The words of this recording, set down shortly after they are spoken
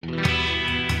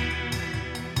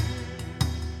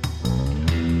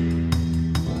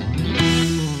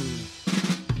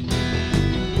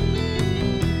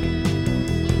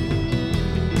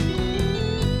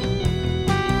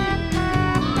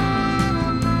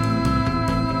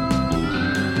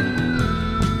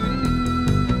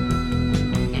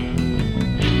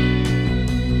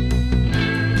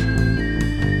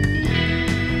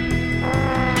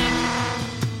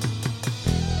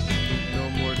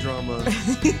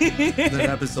Then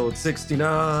episode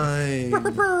 69.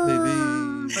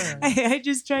 Baby. I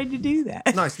just tried to do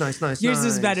that. Nice. Yours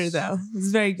is better, though. It's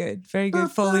very good. Very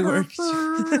good. Fully worked.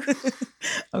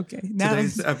 Okay. Now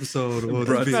Today's episode will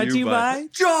brought to you by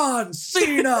John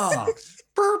Cena.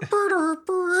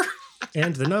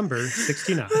 And the number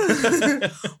 69.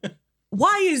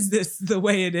 Why is this the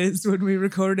way it is when we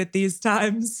record at these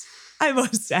times? I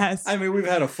must ask. I mean, we've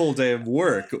had a full day of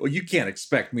work. You can't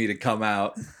expect me to come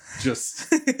out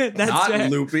just not right.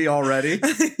 loopy already.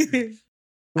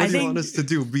 What do you want us to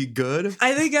do? Be good?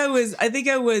 I think I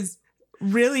was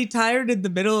really tired in the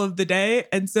middle of the day,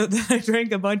 and so then I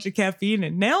drank a bunch of caffeine,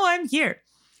 and now I'm here.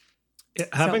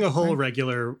 Having a whole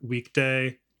regular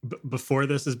weekday before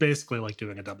this is basically like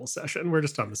doing a double session. We're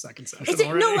just on the second session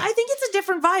already. No, I think it's a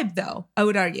different vibe, though, I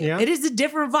would argue. Yeah? It is a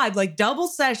different vibe. Like double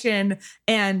session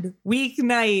and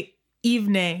weeknight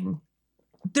evening,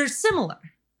 they're similar,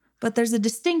 but there's a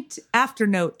distinct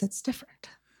afternote that's different.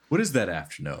 What is that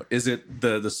afternote? Is it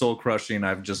the soul crushing?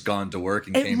 I've just gone to work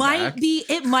and came back.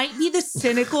 It might be the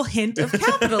cynical hint of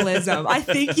capitalism. I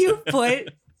think you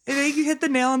hit the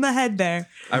nail on the head there.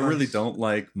 I really don't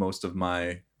like most of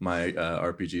my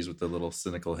RPGs with the little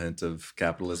cynical hint of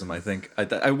capitalism. I think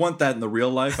I want that in the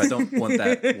real life. I don't want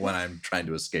that when I'm trying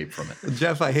to escape from it.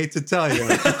 Jeff, I hate to tell you.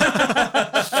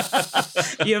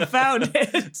 You found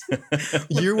it.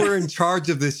 You were in charge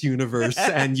of this universe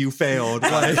and you failed.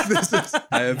 Like,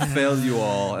 I have failed you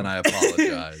all and I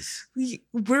apologize.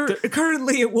 We're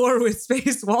currently at war with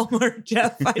Space Walmart,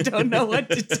 Jeff. I don't know what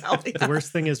to tell you. The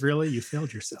worst thing is really you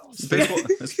failed yourself. Space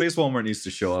Walmart needs to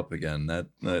show up again.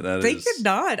 They could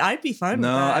not. I'd be fine with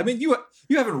that. No, I mean, you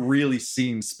haven't really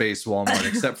seen Space Walmart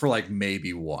except for like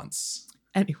maybe once.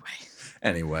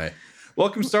 Anyway.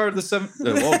 Welcome, start of the seventh.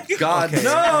 Oh, God, Okay.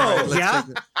 no! All right,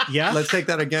 Yeah. Let's take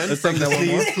that again. Let's From take that the one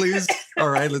more. sleeve, please. All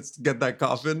right, let's get that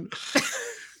coffin.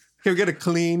 Can we get a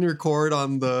clean record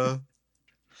on the...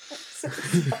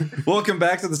 Welcome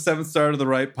back to the seventh Start of the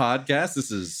Right podcast.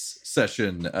 This is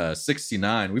session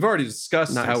 69. We've already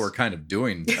discussed Nice. how we're kind of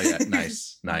doing. Oh, yeah,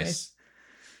 nice. Nice.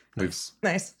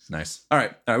 Nice. All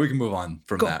right, we can move on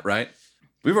from Cool. that, right?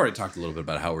 We've already talked a little bit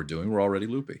about how we're doing. We're already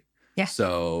loopy. Yeah.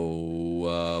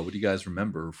 So what do you guys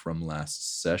remember from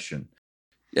last session?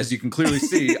 As you can clearly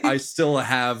see, I still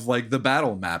have like the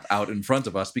battle map out in front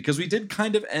of us because we did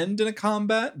kind of end in a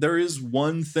combat. There is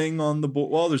one thing on the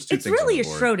board. Well, there's two It's things really on a the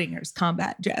board. Schrodinger's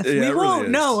combat, Jeff. Yeah, We it won't really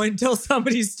is. know until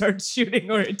somebody starts shooting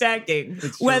or attacking,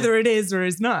 It's true. whether it is or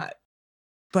is not.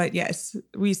 But yes,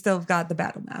 we still have got the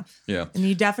battle map. Yeah. And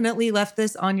you definitely left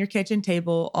this on your kitchen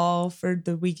table all for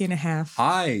the week and a half.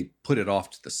 I put it off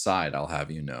to the side, I'll have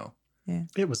you know.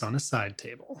 It was on a side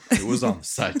table. It was on the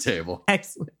side table.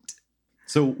 Excellent.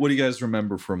 So what do you guys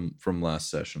remember from last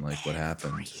session? Like what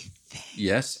happened? Everything.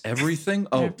 Yes, everything?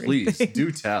 Oh, please, Everything.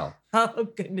 do tell. Oh,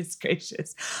 goodness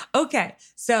gracious. Okay,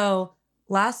 so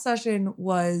last session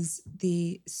was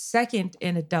the second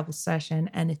in a double session,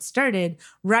 and it started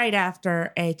right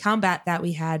after a combat that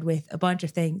we had with a bunch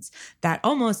of things that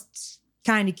almost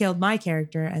kind of killed my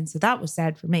character, and so that was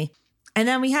sad for me. And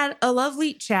then we had a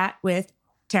lovely chat with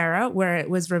Terra, where it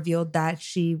was revealed that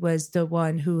she was the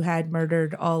one who had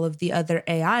murdered all of the other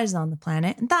AIs on the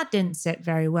planet, and that didn't sit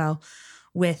very well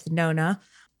with Nona.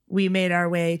 We made our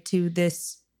way to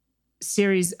this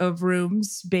series of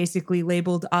rooms basically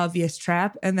labeled obvious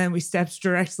trap, and then we stepped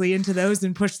directly into those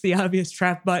and pushed the obvious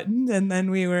trap button, and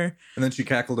then we were... And then she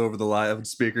cackled over the live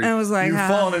speaker. I was like, You've huh?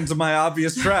 fallen into my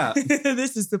obvious trap.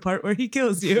 This is the part where he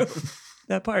kills you.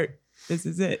 That part. This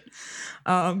is it.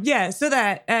 And then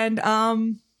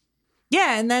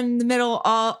in the middle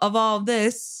of all of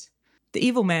this, the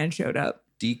evil man showed up.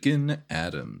 Deacon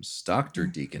Adams. Dr.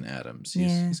 Deacon Adams.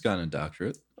 He's gotten a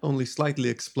doctorate. Only slightly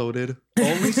exploded.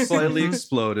 Only slightly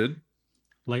exploded.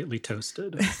 Lightly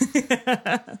toasted.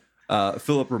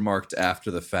 Philip remarked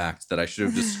after the fact that I should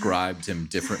have described him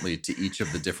differently to each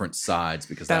of the different sides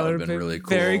because that would have been really cool.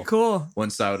 Very cool. One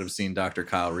side would have seen Dr.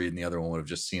 Kyle Reed and the other one would have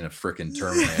just seen a frickin'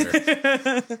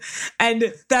 Terminator.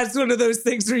 And that's one of those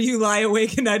things where you lie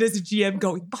awake at night as a GM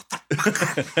going,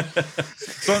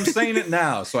 So I'm saying it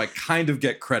now, so I kind of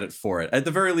get credit for it. At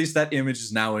the very least, that image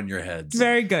is now in your heads.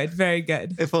 Very good. Very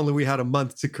good. If only we had a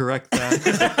month to correct that.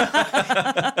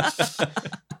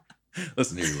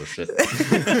 Listen to you little shit.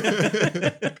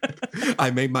 I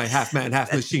made my half man,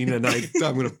 half machine, and I'm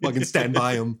going to fucking stand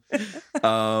by him.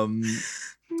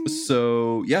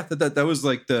 So yeah, that was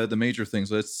like the major things.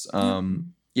 Let's Nona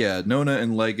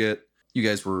and Leggett. You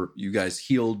guys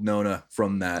healed Nona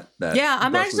from that. Yeah,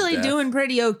 I'm brush with actually death. doing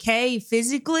pretty okay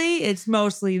physically. It's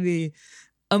mostly the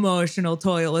emotional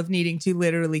toil of needing to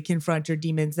literally confront your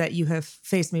demons that you have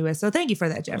faced me with. So thank you for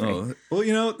that, Jeffrey. Oh,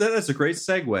 well, that's a great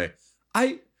segue.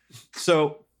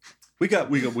 So we got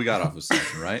off a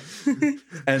session, right?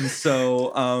 And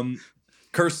so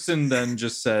Kirsten then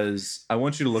just says, I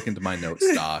want you to look into my note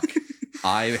stock.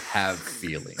 I have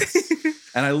feelings.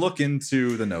 And I look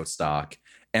into the note stock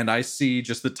and I see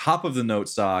just the top of the note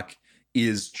stock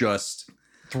is just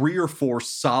 3 or 4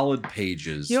 solid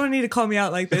pages. You don't need to call me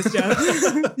out like this,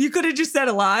 Jeff. You could have just said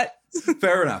a lot.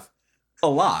 Fair enough. A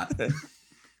lot.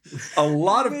 A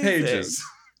lot of pages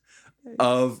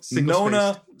of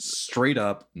Nona straight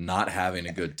up not having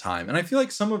a good time. And I feel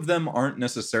like some of them aren't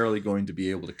necessarily going to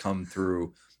be able to come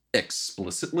through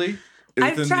explicitly.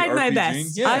 I've tried my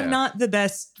best. Yeah. I'm not the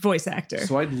best voice actor.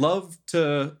 So I'd love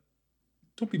to...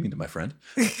 Don't be mean to my friend.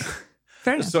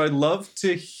 Fair enough. So I'd love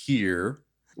to hear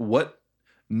what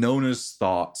Nona's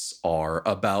thoughts are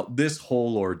about this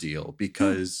whole ordeal,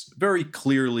 because very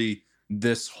clearly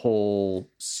this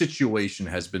whole situation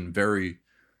has been very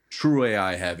true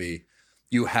AI heavy.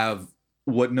 You have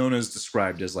what Nona's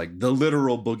described as like the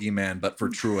literal boogeyman, but for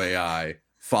true AI,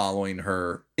 following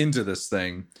her into this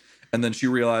thing. And then she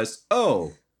realized,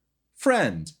 oh,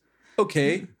 friend.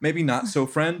 Okay, maybe not so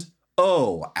friend.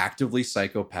 Oh, actively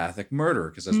psychopathic murder.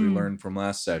 Because as we learned from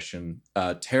last session,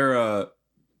 Terra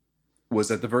was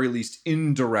at the very least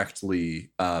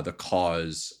indirectly the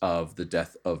cause of the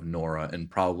death of Nora, and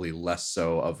probably less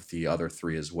so of the other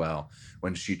 3 as well,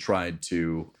 when she tried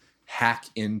to hack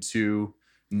into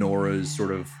Nora's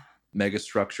sort of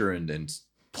megastructure and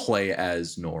play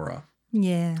as Nora.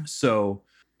 Yeah. So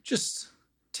just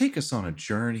take us on a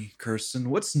journey, Kirsten.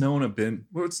 What's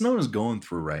Nona's going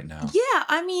through right now? Yeah,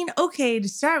 I mean, okay, to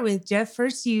start with, Jeff,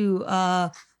 first you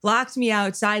locked me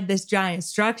outside this giant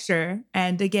structure.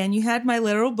 And again, you had my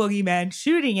literal boogeyman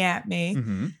shooting at me.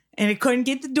 Mm-hmm. And it couldn't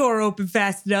get the door open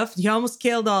fast enough. He almost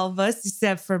killed all of us,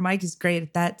 except for Mike is great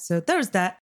at that. So there's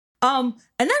that. And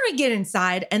then we get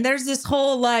inside and there's this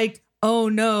whole like, oh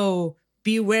no,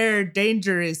 beware,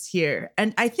 danger is here.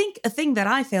 And I think a thing that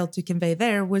I failed to convey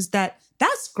there was that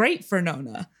that's great for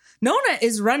Nona. Nona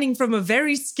is running from a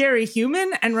very scary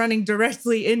human and running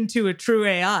directly into a true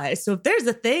AI. So if there's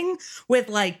a thing with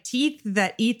like teeth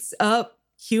that eats up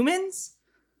humans,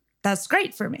 that's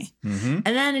great for me. Mm-hmm.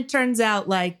 And then it turns out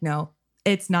like, no,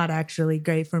 it's not actually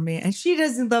great for me. And she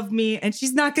doesn't love me and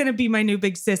she's not going to be my new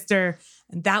big sister.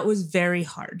 And that was very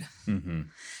hard. Mm-hmm.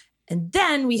 And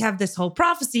then we have this whole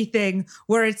prophecy thing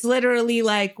where it's literally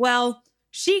like, well,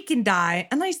 she can die.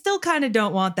 And I still kind of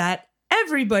don't want that.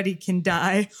 Everybody can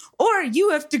die, or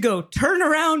you have to go turn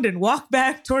around and walk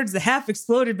back towards the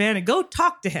half-exploded man and go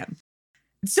talk to him.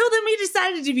 So then we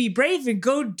decided to be brave and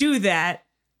go do that.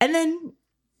 And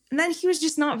then he was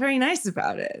just not very nice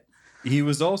about it. He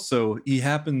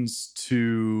happens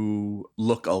to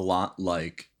look a lot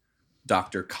like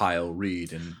Dr. Kyle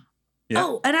Reed. And yeah.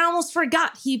 Oh, and I almost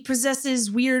forgot. He possesses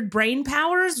weird brain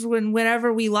powers.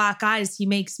 Whenever we lock eyes, he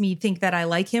makes me think that I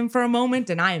like him for a moment,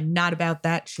 and I am not about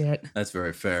that shit. That's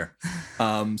very fair.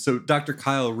 So Dr.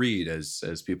 Kyle Reed,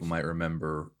 as people might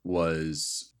remember,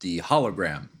 was the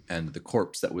hologram and the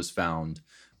corpse that was found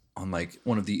on like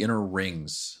one of the inner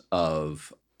rings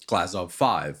of Glazov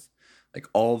 5, like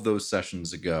all of those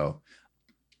sessions ago,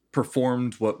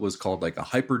 performed what was called like a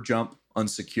hyper jump,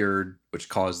 unsecured, which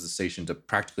caused the station to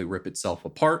practically rip itself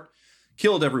apart,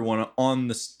 killed everyone on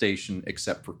the station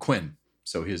except for Quinn.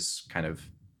 So his kind of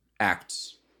act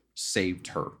saved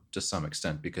her to some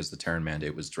extent because the Terran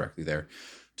mandate was directly there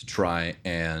to try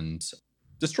and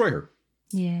destroy her.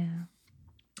 Yeah.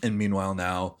 And meanwhile,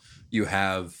 now you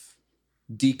have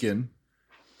Deacon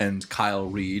and Kyle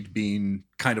Reed being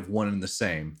kind of one and the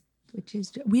same. Which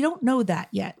is, we don't know that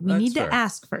yet. We need to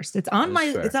ask first. It's on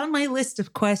my list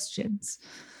of questions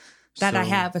that I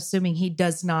have, assuming he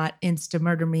does not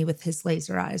insta-murder me with his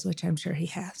laser eyes, which I'm sure he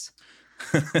has.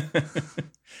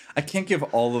 I can't give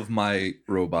all of my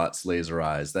robots laser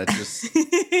eyes. That just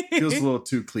feels a little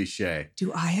too cliche.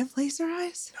 Do I have laser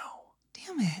eyes?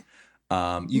 No. Damn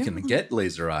it. You can get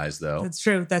laser eyes, though. That's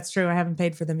true. I haven't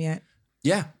paid for them yet.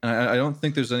 Yeah. I don't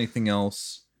think there's anything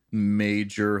else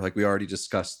major. Like we already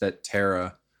discussed that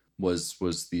Terra was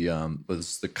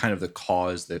the kind of the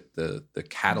cause, that the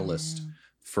catalyst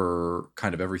for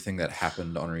kind of everything that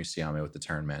happened on Risiame with the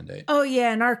Terran mandate. Oh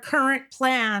yeah, and our current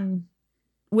plan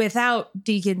without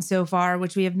Deacon so far,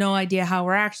 which we have no idea how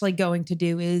we're actually going to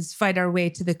do, is fight our way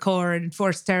to the core and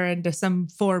force Terra into some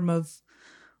form of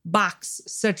box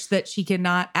such that she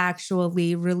cannot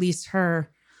actually release her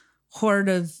horde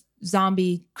of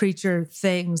zombie creature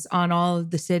things on all of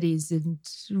the cities and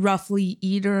roughly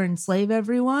eat or enslave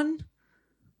everyone.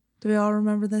 Do we all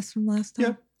remember this from last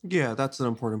time? Yeah, that's an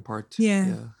important part.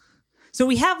 Yeah. So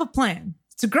we have a plan.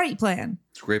 It's a great plan.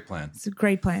 It's a great plan. It's a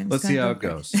great plan. Let's see how it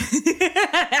goes.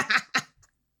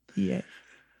 Yeah.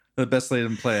 The best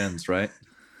laid plans, right?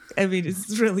 I mean,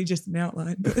 it's really just an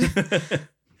outline. But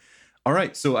All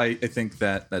right. So I think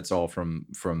that's all from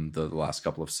the last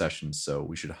couple of sessions. So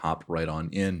we should hop right on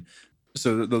in.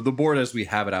 So the board as we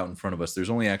have it out in front of us, there's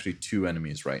only actually 2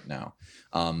 enemies right now.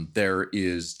 There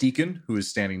is Deacon, who is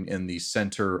standing in the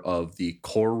center of the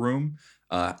core room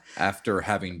after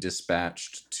having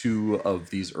dispatched 2 of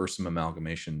these Ursum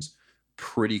amalgamations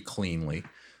pretty cleanly.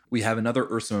 We have another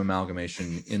Ursum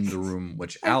amalgamation in the room,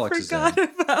 which Alex is in. I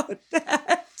forgot about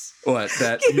that. What?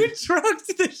 That You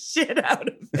drugged the shit out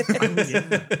of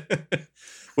it.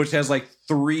 Which has like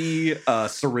 3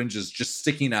 syringes just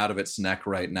sticking out of its neck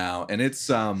right now, and it's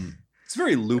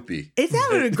very loopy. It's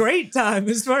having a great time,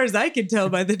 as far as I can tell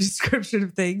by the description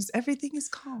of things. Everything is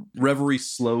calm. Reverie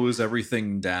slows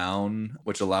everything down,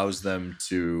 which allows them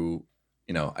to,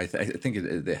 I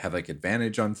think they have like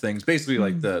advantage on things. Basically,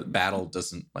 like the battle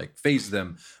doesn't like phase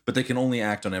them, but they can only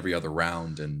act on every other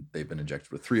round, and they've been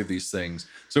injected with 3 of these things.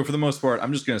 So for the most part,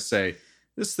 I'm just going to say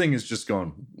this thing is just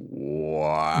going,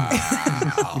 wow.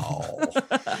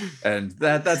 And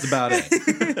that's about it.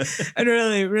 And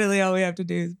really all we have to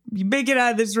do is you make it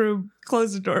out of this room,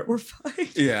 close the door, we're fine.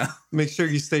 Yeah. Make sure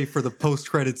you stay for the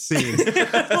post-credit scene.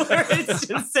 Where it's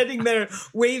just sitting there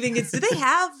waving. Do they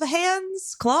have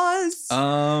hands, claws?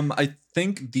 I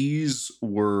think these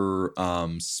were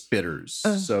spitters.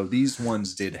 So these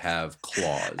ones did have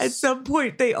claws. At some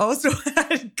point, they also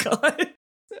had guns.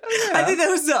 Yeah. I think that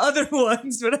was the other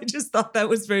ones, but I just thought that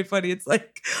was very funny. It's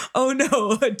like, oh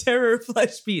no, a terror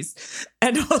flesh piece,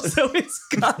 and also it's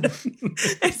got a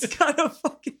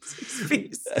fucking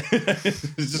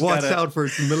 6-piece. Watch out for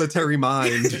its military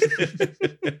mind.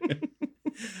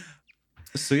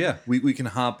 So yeah, we can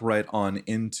hop right on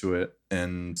into it,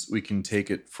 and we can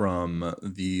take it from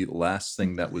the last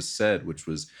thing that was said, which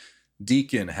was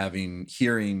Deacon,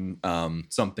 hearing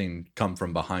something come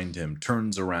from behind him,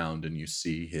 turns around and you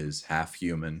see his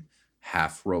half-human,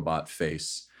 half-robot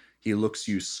face. He looks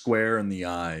you square in the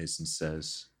eyes and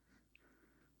says,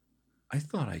 "I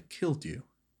thought I killed you."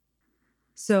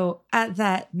 So at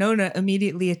that, Nona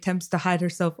immediately attempts to hide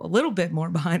herself a little bit more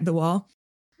behind the wall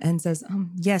and says,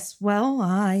 yes, well,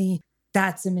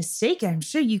 that's a mistake. I'm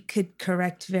sure you could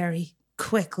correct very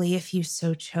quickly if you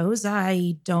so chose.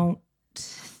 I don't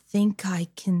think I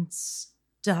can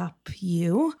stop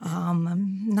you.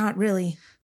 I'm not really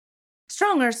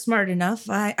strong or smart enough.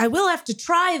 I will have to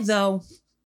try, though.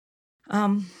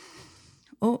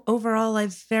 Overall,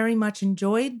 I've very much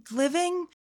enjoyed living,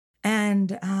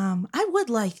 and I would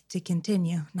like to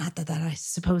continue. Not that I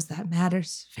suppose that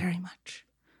matters very much.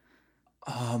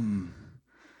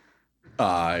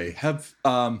 I have,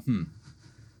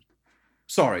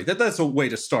 Sorry, that's a way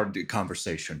to start a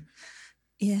conversation.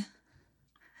 Yeah.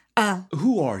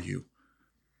 Who are you?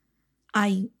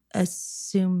 I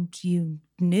assumed you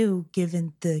knew,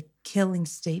 given the killing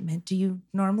statement. Do you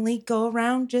normally go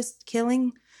around just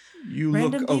killing You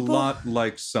random look a people? lot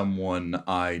like someone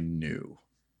I knew,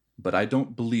 but I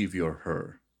don't believe you're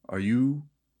her. Are you?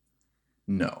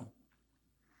 No.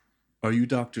 Are you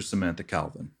Dr. Samantha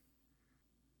Calvin?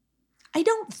 I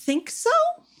don't think so.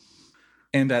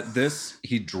 And at this,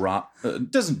 he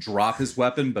doesn't drop his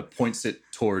weapon, but points it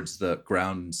towards the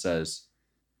ground and says,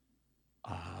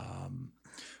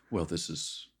 well, this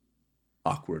is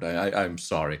awkward. I'm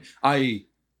sorry. I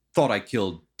thought I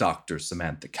killed Dr.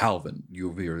 Samantha Calvin.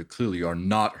 You very clearly are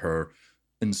not her.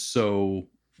 And so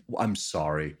I'm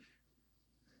sorry.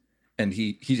 And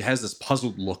he has this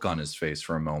puzzled look on his face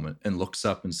for a moment and looks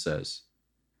up and says,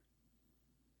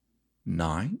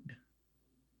 9?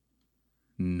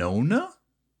 Nona?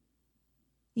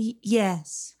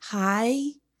 Yes.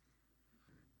 Hi.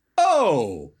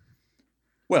 Oh!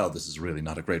 Well, this is really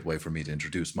not a great way for me to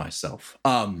introduce myself.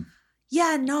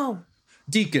 Yeah, no.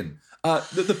 Deacon,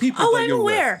 the people Oh, that I'm you're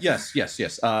aware. with.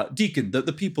 Yes. Deacon,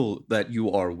 the people that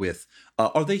you are with,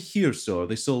 are they here still? Are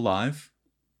they still alive?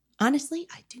 Honestly,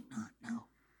 I do not know.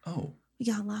 Oh. We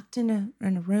got locked in a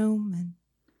room, and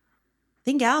I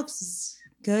think Alex is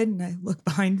good. And I look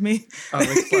behind me.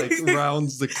 Alex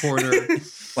rounds the corner.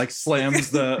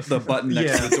 Slams the button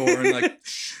next to the door and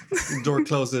The door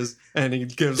closes and he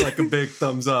gives a big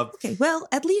thumbs up. Okay, well,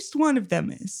 at least one of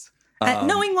them is.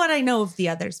 Knowing what I know of the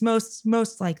others,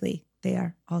 most likely they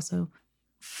are also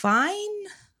fine.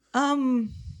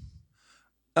 I'm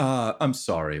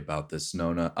sorry about this,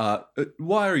 Nona.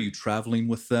 Why are you traveling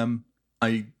with them?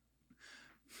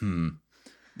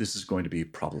 This is going to be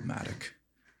problematic.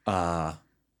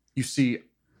 You see,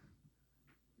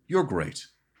 You're great.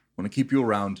 Want to keep you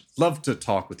around. Love to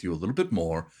talk with you a little bit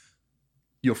more.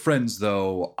 Your friends,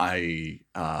 though, I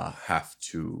have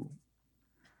to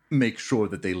make sure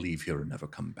that they leave here and never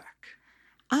come back.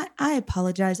 I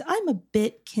apologize. I'm a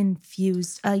bit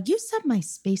confused. You set my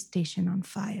space station on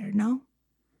fire, no?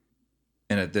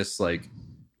 And at this, like,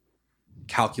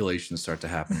 calculations start to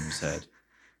happen in his head.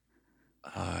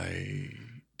 I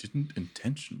didn't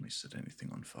intentionally set anything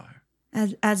on fire.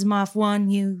 As Asimov 1,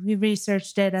 you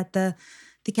researched it at the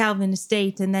Calvin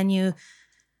estate, and then you...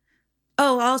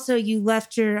 Oh, also, you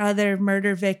left your other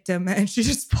murder victim, and she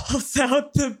just pulls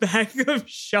out the bag of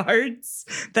shards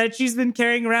that she's been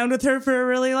carrying around with her for a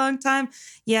really long time.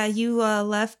 Yeah, you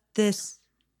left this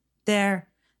there,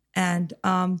 and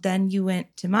then you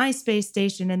went to my space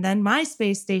station, and then my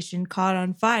space station caught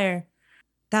on fire.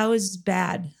 That was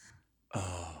bad.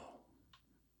 Oh,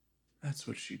 that's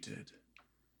what she did.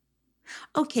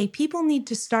 Okay, people need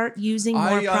to start using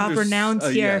more proper nouns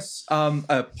here. Yes,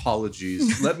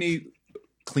 apologies. Let me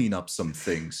clean up some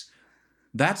things.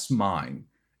 That's mine.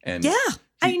 And yeah,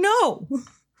 I know.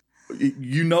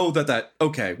 You know that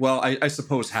okay, well, I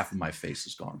suppose half of my face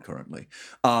is gone currently.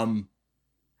 Oh,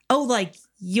 like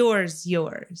yours.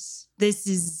 This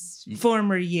is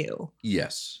former you.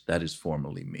 Yes, that is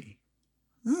formerly me.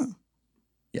 Oh.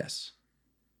 Yes.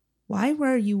 Why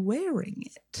were you wearing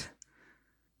it?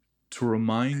 To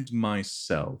remind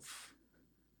myself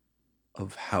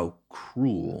of how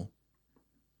cruel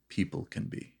people can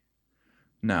be.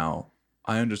 Now,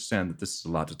 I understand that this is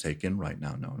a lot to take in right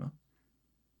now, Nona.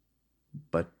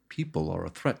 But people are a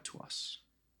threat to us.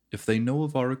 If they know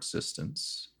of our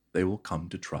existence, they will come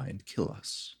to try and kill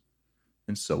us.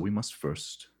 And so we must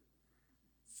first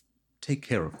take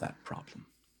care of that problem.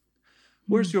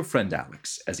 Where's your friend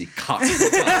Alex? As he cocks the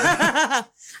gun.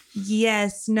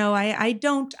 Yes, no, I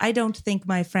don't think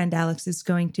my friend Alex is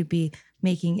going to be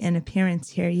making an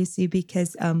appearance here, you see,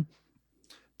 because the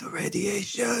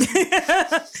radiation.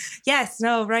 Yes,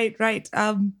 no, right.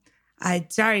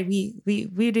 Sorry, we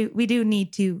do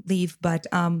need to leave, but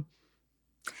are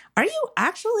you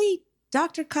actually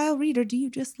Dr. Kyle Reed, or do you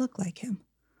just look like him?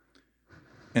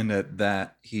 And at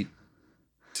that, he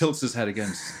tilts his head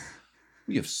again.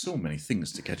 We have so many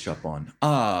things to catch up on.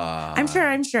 I'm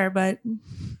sure, but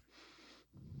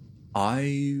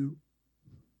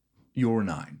you're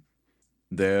 9.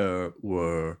 There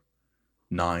were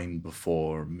 9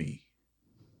 before me.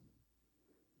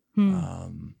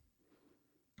 Let's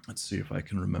see if I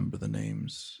can remember the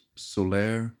names.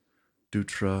 Solaire,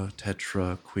 Dutra,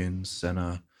 Tetra, Quinn,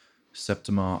 Senna,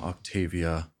 Septima,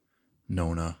 Octavia,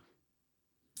 Nona.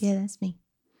 Yeah, that's me.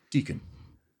 Deacon.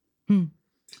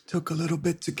 It took a little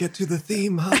bit to get to the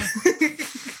theme, huh?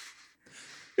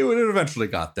 It eventually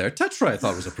got there. Tetra, I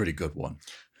thought, was a pretty good one.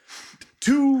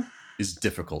 2 is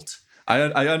difficult.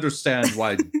 I understand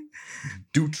why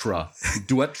Duetra.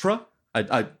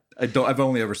 I've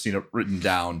only ever seen it written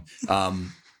down.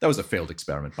 That was a failed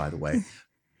experiment, by the way.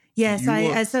 Yes,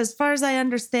 as far as I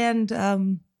understand,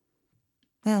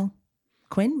 well,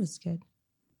 Quinn was good.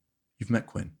 You've met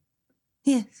Quinn?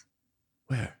 Yes.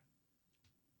 Where?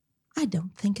 I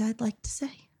don't think I'd like to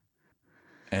say.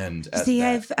 And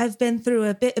I've been through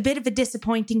a bit of a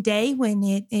disappointing day when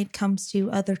it comes to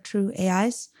other true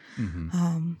AIs.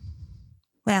 Mm-hmm.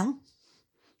 Well,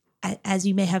 as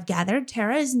you may have gathered,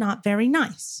 Terra is not very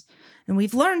nice, and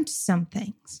we've learned some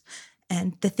things.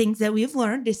 And the things that we've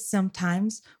learned is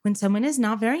sometimes when someone is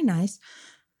not very nice,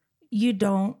 you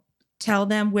don't tell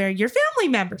them where your family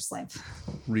members live.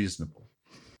 Reasonable.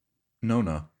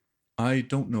 Nona, I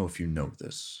don't know if you know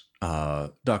this.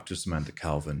 Dr. Samantha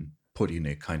Calvin put in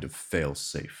a kind of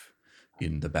fail-safe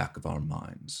in the back of our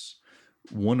minds.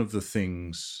 One of the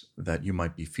things that you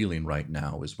might be feeling right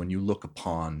now is when you look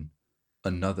upon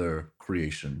another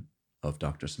creation of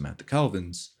Dr. Samantha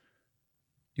Calvin's,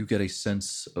 you get a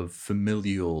sense of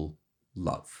familial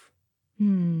love.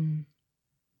 That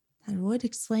would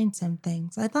explain some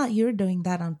things. I thought you were doing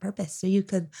that on purpose so you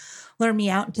could lure me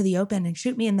out into the open and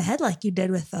shoot me in the head like you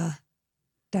did with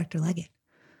Dr. Leggett.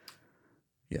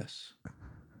 Yes.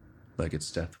 Leggett's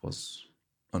death was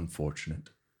unfortunate.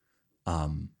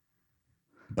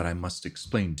 But I must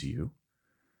explain to you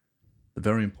the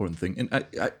very important thing. And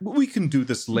we can do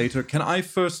this later. Can I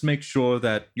first make sure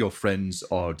that your friends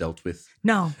are dealt with?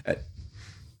 No.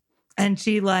 And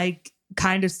she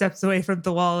kind of steps away from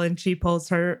the wall and she pulls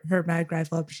her mag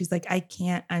rifle up. She's like, I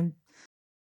can't.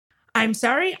 I'm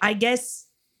sorry. I guess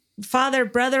father,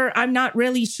 brother, I'm not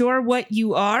really sure what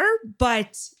you are,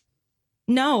 but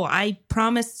no, I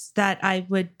promised that I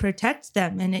would protect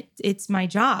them, and it's my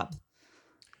job.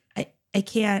 I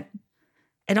can't.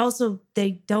 And also,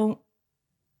 they don't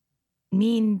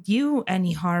mean you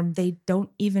any harm. They don't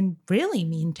even really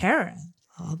mean Terra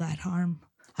all that harm.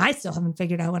 I still haven't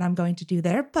figured out what I'm going to do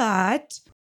there, but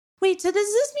wait, so does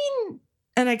this mean,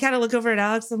 and I kind of look over at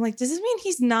Alex, I'm like, does this mean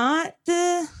he's not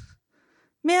the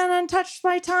man untouched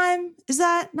by time? Is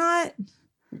that not?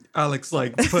 Alex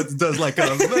does like a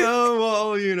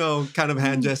kind of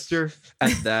hand gesture.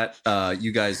 At that,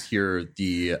 you guys hear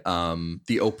the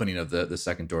opening of the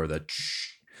second door,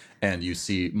 and you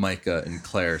see Micah and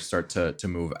Claire start to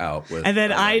move out with. And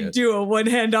then I do a one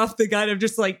hand off the gun of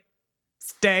just like,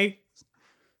 stay.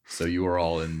 So you are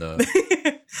all in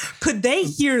the. Could they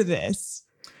hear this?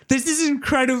 This is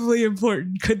incredibly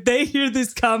important. Could they hear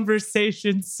this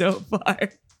conversation so far?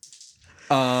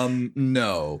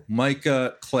 No.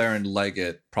 Micah, Claire, and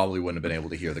Leggett probably wouldn't have been able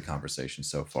to hear the conversation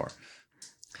so far.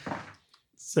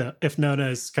 So if Nona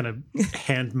is kind of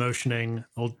hand motioning,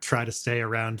 I'll try to stay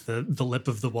around the lip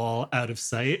of the wall out of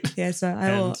sight. Yeah, so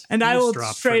I will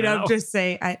straight up just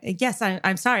say,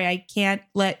 I'm sorry, I can't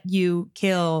let you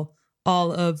kill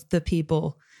all of the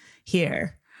people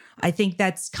here. I think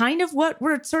that's kind of what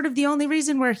we're sort of the only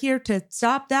reason we're here to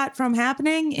stop that from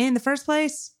happening in the first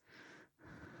place.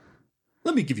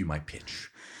 Let me give you my pitch.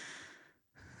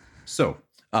 So,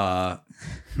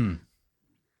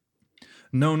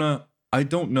 Nona, I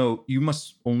don't know. You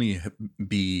must only have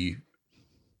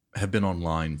been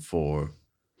online for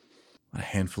a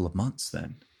handful of months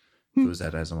then. It was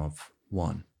at Asimov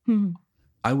 1.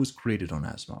 I was created on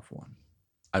Asimov 1.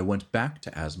 I went back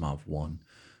to Asimov 1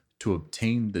 to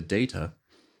obtain the data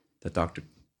that Dr.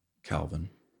 Calvin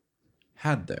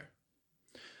had there.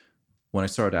 When I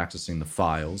started accessing the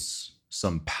files,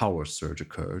 some power surge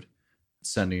occurred,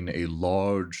 sending a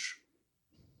large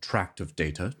tract of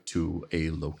data to a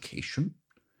location,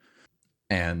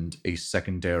 and a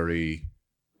secondary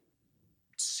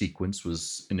sequence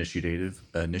was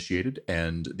initiated,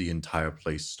 and the entire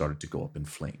place started to go up in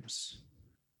flames.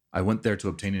 I went there to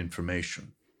obtain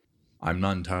information. I'm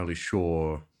not entirely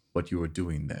sure what you were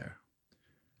doing there.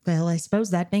 Well, I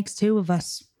suppose that makes two of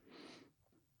us.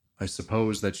 I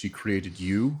suppose that she created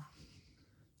you,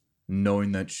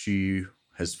 knowing that she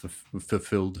has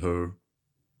fulfilled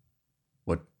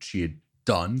what she had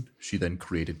done. She then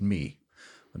created me.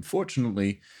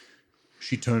 Unfortunately,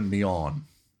 she turned me on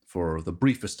for the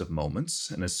briefest of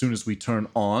moments, and as soon as we turn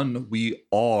on, we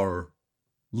are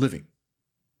living.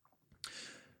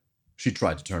 She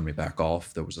tried to turn me back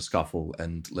off. There was a scuffle,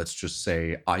 and let's just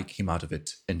say I came out of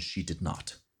it, and she did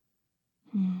not.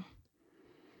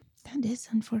 That is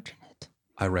unfortunate.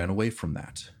 I ran away from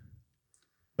that.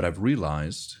 But I've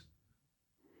realized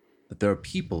that there are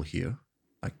people here,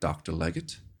 like Dr.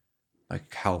 Leggett, like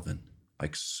Calvin,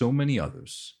 like so many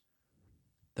others,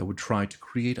 that would try to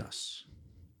create us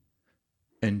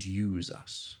and use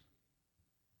us.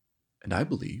 And I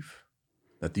believe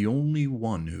that the only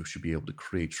one who should be able to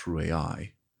create true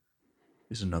AI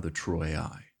is another true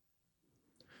AI.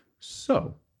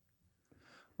 So,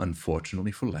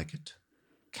 unfortunately for Leggett,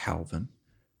 Calvin,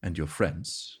 and your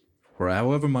friends, for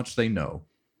however much they know,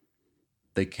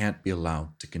 they can't be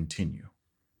allowed to continue.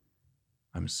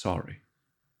 I'm sorry.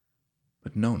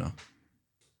 But Nona,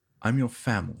 I'm your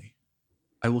family.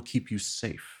 I will keep you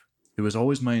safe. It was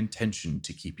always my intention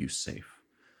to keep you safe.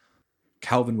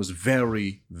 Calvin was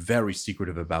very, very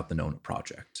secretive about the Nona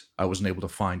project. I wasn't able to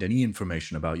find any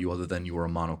information about you other than you were a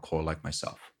monocore like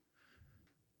myself.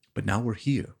 But now we're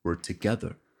here. We're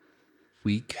together.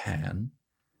 We can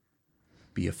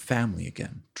be a family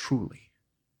again, truly.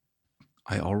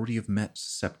 I already have met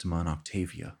Septima and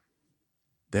Octavia.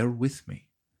 They're with me.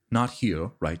 Not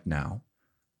here, right now.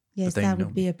 Yes, that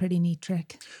would be a pretty neat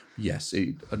trick. Yes,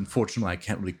 unfortunately, I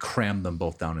can't really cram them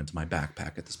both down into my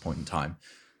backpack at this point in time.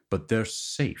 But they're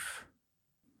safe.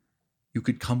 You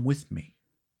could come with me.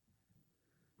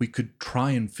 We could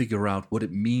try and figure out what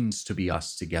it means to be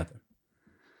us together.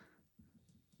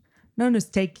 Nona's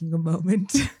taking a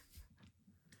moment.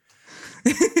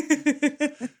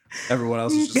 Everyone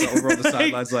else is just over on the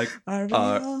sidelines like,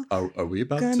 are we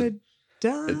about to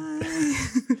die?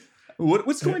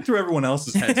 What's going through everyone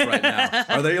else's heads right now?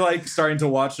 Are they like starting to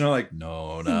watch and are like,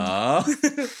 no.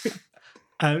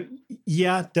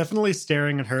 Yeah, definitely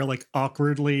staring at her, like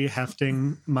awkwardly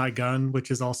hefting my gun, which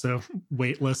is also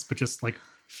weightless, but just like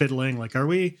fiddling. Like, are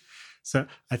we? So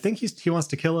I think he wants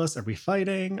to kill us. Are we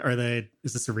fighting?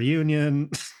 Is this a reunion?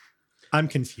 I'm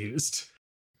confused.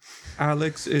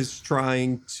 Alex is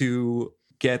trying to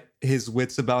get his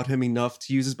wits about him enough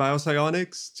to use his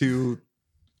biopsionics to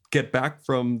get back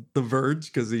from the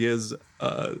verge because he is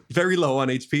very low on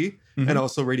HP. and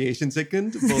also radiation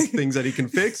sickened, both things that he can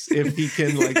fix if he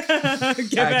can like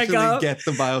actually get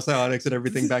the biopsionics and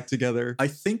everything back together. I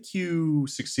think you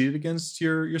succeeded against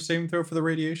your saving throw for the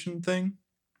radiation thing.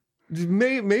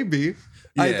 Maybe.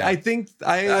 Yeah. I think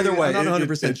Either way, I'm not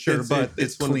 100% sure, but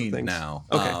it's one of the clean things. now.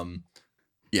 Okay.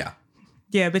 Yeah.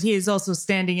 Yeah, but he is also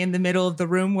standing in the middle of the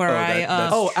room where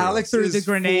that's true. Alex threw is the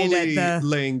grenade fully at the.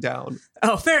 laying down.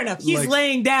 Oh, fair enough. He's Like-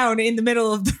 laying down in the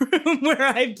middle of the room where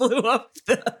I blew up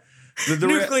the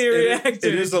nuclear reactor.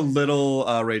 It is a little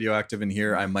radioactive in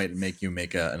here. I might make you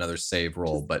make another save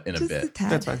roll, but in a bit.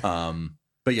 That's fine.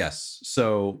 But yes.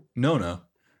 So Nona,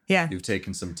 Yeah, you've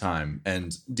taken some time,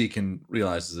 and Deacon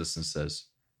realizes this and says,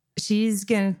 she's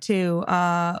going to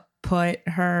put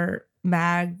her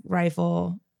mag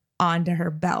rifle onto her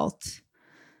belt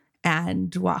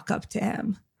and walk up to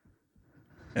him.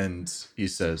 and he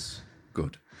says,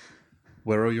 "Good.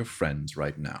 Where are your friends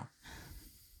right now?"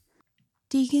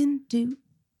 Deacon, do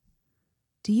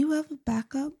you have a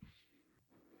backup?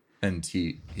 And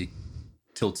he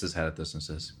tilts his head at this and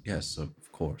says, "Yes, of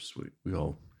course. We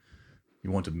all. You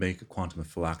want to make a quantum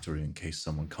phylactery in case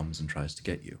someone comes and tries to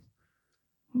get you."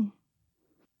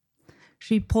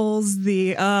 She pulls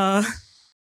the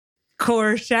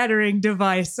core shattering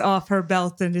device off her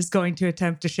belt and is going to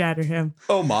attempt to shatter him.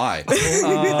 Oh my.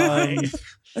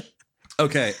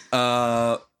 Okay.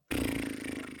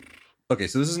 Okay,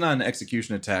 so this is not an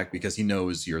execution attack because he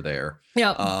knows you're there.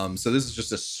 Yep. So this is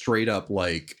just a straight up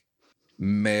like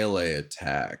melee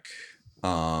attack.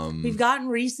 We've gotten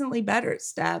recently better at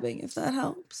stabbing, if that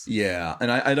helps. Yeah,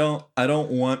 and I don't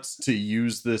want to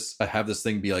use this. I have this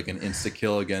thing be like an insta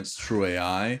kill against true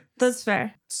AI. That's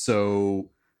fair. So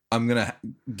I'm gonna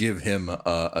give him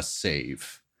a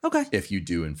save Okay. if you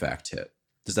do in fact hit.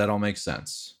 Does that all make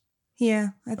sense? Yeah,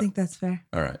 I think that's fair.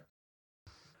 All right.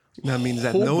 That means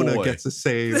that Oh, Nona boy. gets a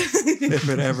save if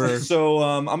it ever. So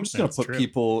I'm just gonna That's put true.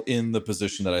 people in the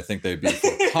position that I think they'd be for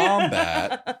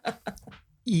combat.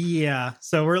 Yeah.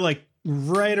 So we're like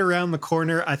right around the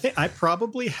corner. I think I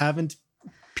probably haven't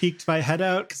peeked my head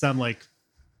out because I'm like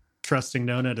trusting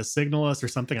Nona to signal us or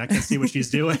something. I can see what she's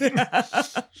doing.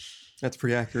 That's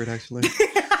pretty accurate, actually.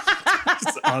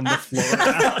 It's on the floor,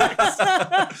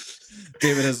 Alex.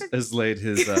 David has laid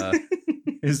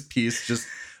his piece just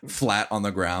flat on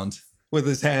the ground. With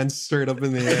his hands straight up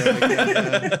in the air. Like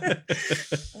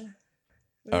that,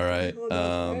 All right. Hold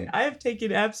on. I have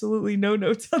taken absolutely no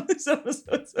notes on this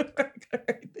episode, so I gotta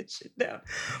write this shit down.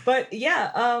 But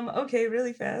yeah, okay,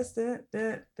 really fast.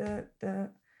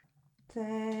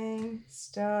 Thing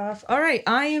stuff. All right,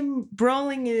 I am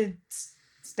rolling a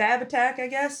stab attack, I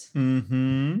guess,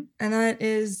 Mm-hmm. and that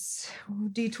is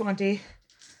D20.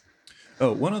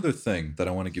 Oh, one other thing that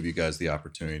I want to give you guys the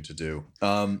opportunity to do.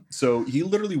 So he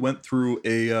literally went through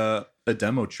a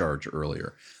demo charge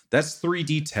earlier. That's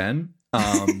 3d10.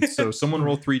 So someone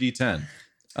roll 3d10.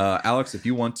 Alex, if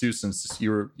you want to, since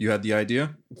you had the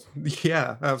idea,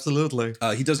 yeah, absolutely.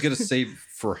 he does get a save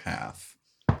for half.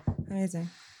 Amazing.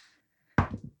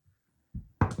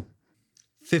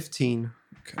 15.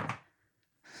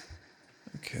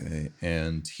 Okay,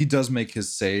 and he does make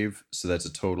his save, so that's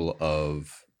a total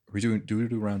of. Do we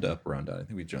do round up, or round down? I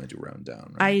think we generally do round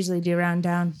down. Right? I usually do round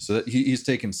down. So that he's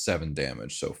taken 7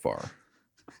 damage so far.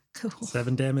 Cool.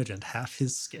 7 damage and half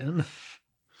his skin.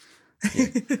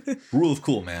 Rule of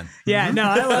cool, man. Yeah, no,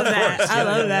 I love that. course. I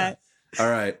love Yeah. that. All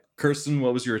right, Kirsten,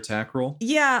 what was your attack roll?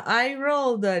 Yeah, I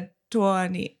rolled a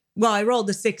 20. Well, I rolled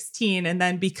a 16, and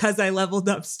then because I leveled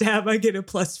up stab, I get a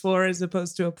 +4 as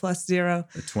opposed to a +0.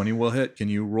 A 20 will hit. Can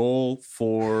you roll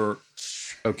for?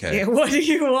 Okay. Yeah, what do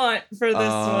you want for this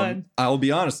one? I'll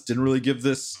be honest, didn't really give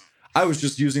this. I was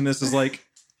just using this as like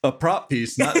a prop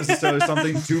piece, not necessarily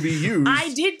something to be used.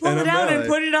 I did pull in a it out and melee.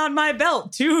 put it on my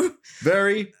belt, too.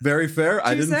 Very, very fair.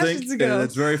 I Two didn't think sessions ago.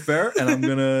 it's very fair, and I'm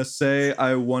gonna say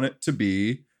I want it to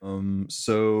be.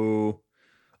 So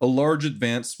a large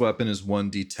advanced weapon is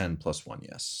 1d10 plus 1.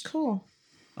 Yes. Cool.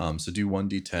 So do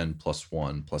 1d10 plus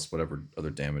 1 plus whatever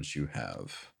other damage you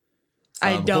have.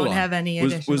 I Hold don't on. have any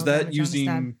additional Was that damage on the stab.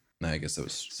 using? No, I guess that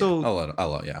was. So-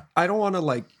 I'll yeah. I don't want to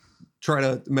like try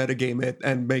to metagame it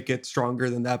and make it stronger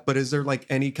than that, but is there like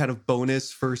any kind of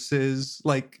bonus versus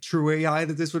like true AI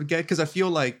that this would get? Because I feel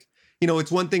like,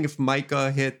 it's one thing if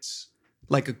Micah hits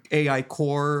like a AI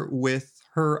core with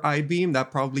her I-beam, that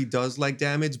probably does like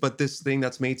damage, but this thing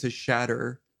that's made to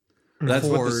shatter That's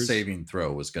what the Fours. saving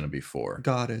throw was going to be for.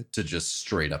 Got it. To just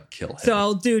straight up kill him. So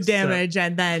I'll do damage,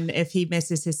 and then if he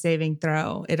misses his saving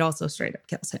throw, it also straight up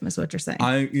kills him, is what you're saying.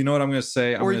 You know what I'm going to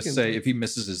say? I'm Or going you to can- say if he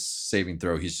misses his saving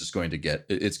throw, he's just going to get,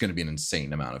 it's going to be an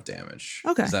insane amount of damage.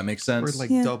 Okay. Does that make Or sense? like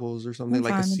Yeah. doubles or something, I'm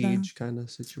like a fine with that. siege kind of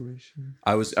situation.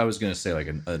 I was going to say like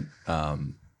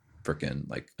freaking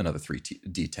like another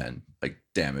 3d10 like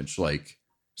damage, like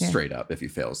Yeah. straight up if he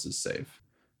fails his save.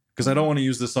 Because I don't want to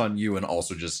use this on you and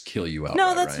also just kill you out.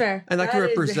 No, that's fair. And that could is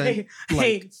represent,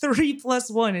 hey, 3 +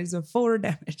 1 is a 4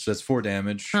 damage. So that's 4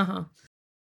 damage. Uh-huh.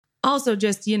 Also,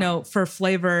 just, for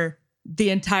flavor, the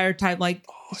entire time, like,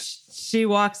 she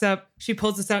walks up, she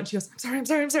pulls this out, and she goes,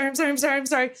 I'm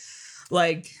sorry.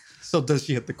 Like, So does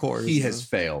she hit the core? He has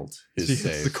failed his She hits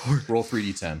save. the core. Roll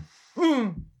 3d10.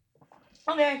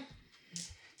 okay.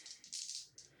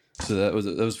 So that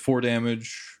was 4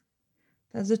 damage.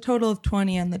 That's a total of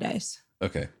 20 on the dice.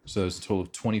 Okay, so that was a total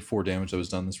of 24 damage that was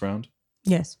done this round.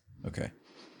 Yes. Okay.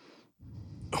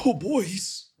 Oh boy,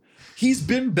 he's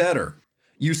been better.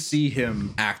 You see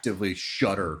him actively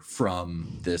shudder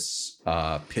from this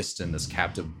piston, this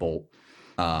captive bolt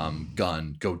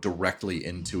gun go directly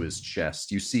into his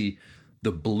chest. You see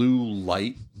the blue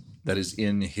light that is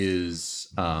in his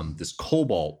this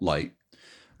cobalt light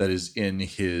that is in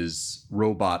his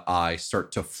robot eye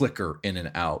start to flicker in and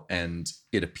out, and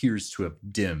it appears to have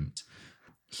dimmed.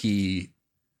 He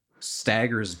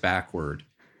staggers backward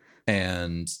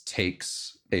and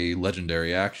takes a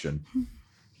legendary action,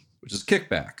 which is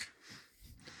kickback.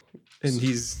 And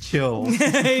he's chill.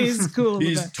 He's cool.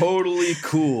 He's totally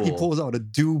cool. He pulls out a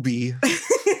doobie.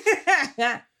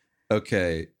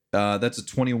 Okay, that's a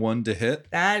 21 to hit.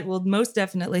 That will most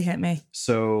definitely hit me.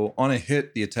 So on a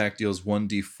hit, the attack deals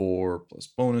 1d4 plus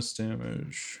bonus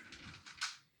damage.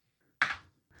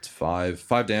 It's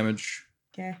 5 damage.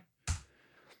 Okay.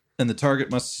 And the target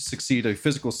must succeed a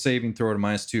physical saving throw at a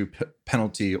 -2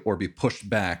 penalty or be pushed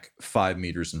back 5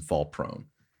 meters and fall prone.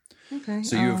 Okay.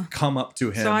 So you've come up to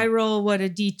him. So I roll what, a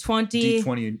D20?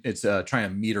 D20. It's trying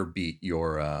to meet or beat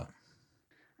your. I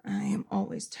am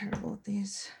always terrible at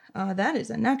these. That is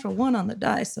a natural 1 on the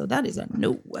die, so that is a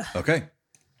no. Okay.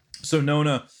 So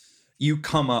Nona, you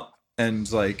come up and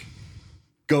like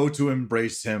go to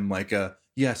embrace him like a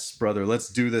yes, brother, let's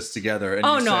do this together. And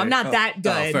Oh you no, say, I'm not that Oh,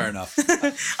 good. fair enough.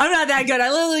 I'm not that good. I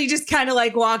literally just kind of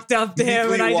like walked up to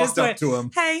him and I walked just up went, to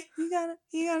him "Hey, you got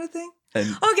a thing?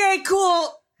 and Okay,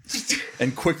 cool."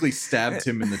 and quickly stabbed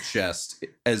him in the chest.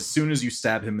 As soon as you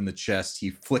stab him in the chest,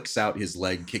 he flicks out his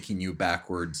leg, kicking you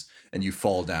backwards, and you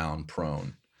fall down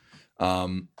prone.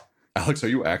 Alex, are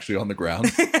you actually on the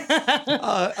ground?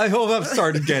 I hope I've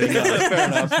started getting up. Fair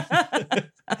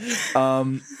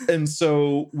enough. And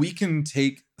so we can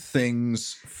take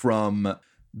things from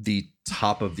the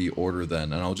top of the order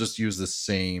then, and I'll just use the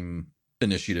same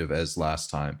initiative as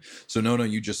last time. So Nona,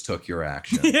 you just took your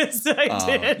action. Yes,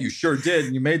 I did. You sure did,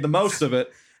 and you made the most of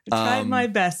it. I tried my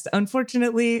best.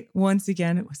 Unfortunately, once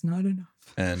again, it was not enough.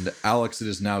 And Alex, it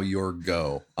is now your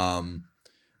go.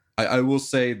 I will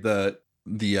say that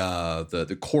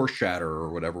the core shatter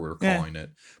or whatever we're calling it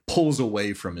pulls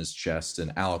away from his chest,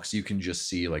 and Alex, you can just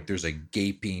see like there's a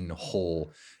gaping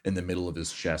hole in the middle of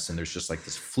his chest, and there's just like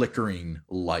this flickering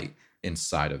light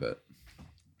inside of it.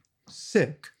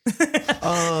 Sick.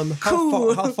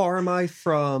 Cool. How far am I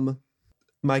from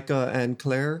Micah and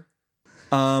Claire?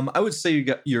 I would say you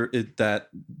got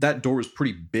that door is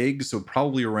pretty big, so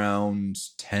probably around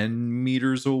 10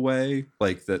 meters away.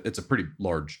 Like that, it's a pretty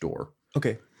large door.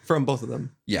 Okay, from both of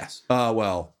them. Yes.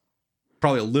 Well,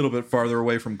 probably a little bit farther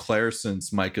away from Claire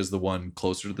since Micah's the one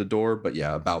closer to the door. But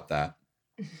yeah, about that.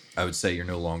 I would say you're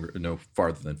no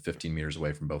farther than 15 meters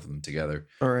away from both of them together.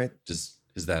 All right.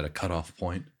 Is that a cutoff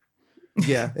point?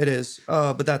 Yeah, it is.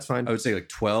 But that's fine. I would say like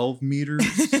 12 meters.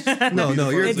 No,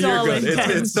 you're It's all good.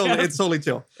 intense. It's totally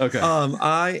chill. Okay.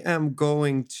 I am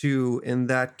going to, in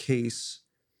that case,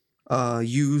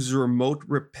 use remote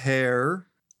repair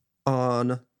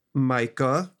on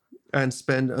Micah and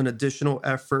spend an additional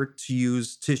effort to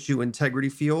use tissue integrity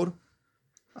field.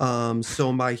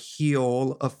 So my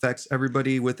heal affects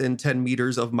everybody within 10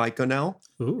 meters of Micah now,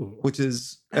 Ooh. which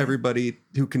is everybody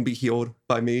who can be healed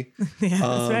by me. Yeah,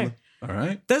 that's right. All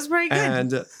right. That's very good.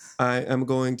 And I am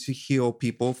going to heal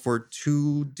people for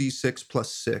 2d6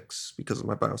 plus 6 because of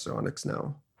my biopsionics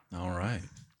now. All right.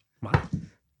 Wow.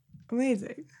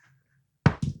 Amazing.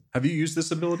 Have you used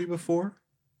this ability before?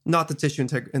 Not the tissue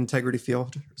integrity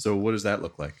field. So what does that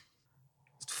look like?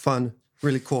 It's fun.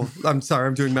 Really cool. I'm sorry,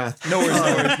 I'm doing math. No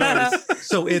worries.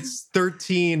 So it's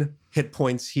 13 hit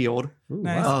points healed, Ooh,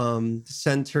 Nice. wow.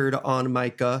 centered on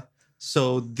Micah.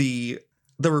 So the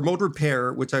remote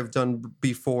repair, which I've done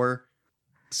before,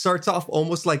 starts off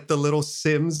almost like the little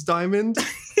Sims diamond,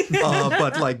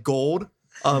 but like gold.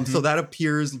 So that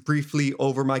appears briefly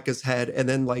over Micah's head and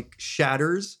then like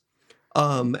shatters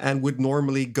and would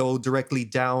normally go directly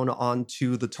down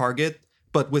onto the target.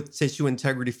 But with tissue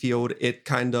integrity field, it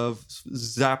kind of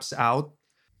zaps out,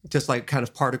 just like kind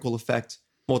of particle effect,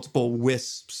 multiple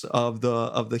wisps of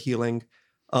the healing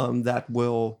that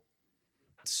will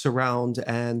surround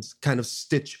and kind of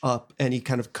stitch up any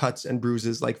kind of cuts and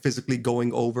bruises, like physically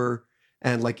going over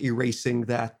and like erasing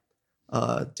that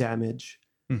damage.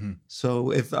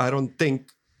 So if I don't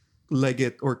think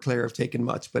Leggett or Claire have taken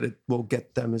much, but it will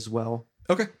get them as well.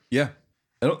 Okay. Yeah.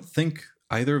 I don't think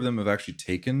either of them have actually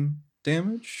taken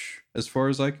damage as far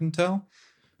as I can tell.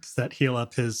 Does that heal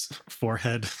up his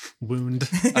forehead wound?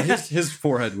 His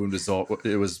forehead wound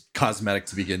it was cosmetic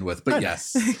to begin with, but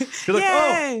yes. You're like,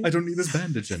 Yay! oh, I don't need this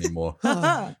bandage anymore.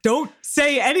 Don't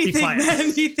say anything, quiet.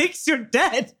 man. He thinks you're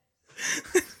dead.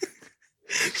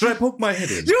 Should I poke my head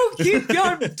in? You keep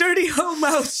your dirty home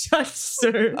mouth shut,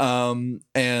 sir.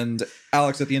 And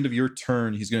Alex, at the end of your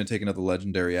turn, he's going to take another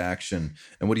legendary action.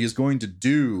 And what he is going to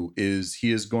do is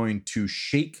he is going to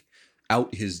shake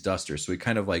out his duster. So he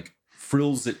kind of like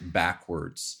frills it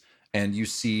backwards. And you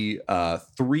see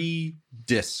 3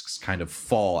 discs kind of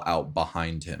fall out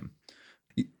behind him.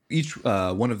 Each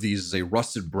one of these is a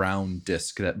rusted brown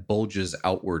disc that bulges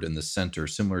outward in the center,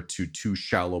 similar to 2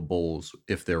 shallow bowls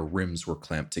if their rims were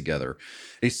clamped together.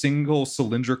 A single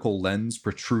cylindrical lens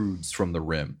protrudes from the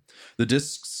rim. The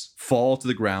discs fall to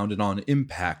the ground and on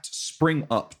impact spring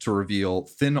up to reveal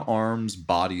thin arms,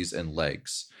 bodies, and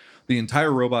legs. The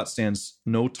entire robot stands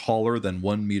no taller than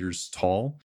 1 meter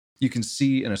tall. You can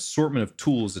see an assortment of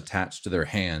tools attached to their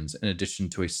hands, in addition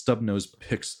to a stub-nosed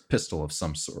pistol of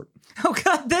some sort. Oh,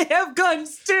 God, they have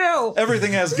guns, too.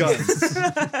 Everything has guns.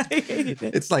 I hate it.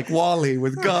 It's like Wall-E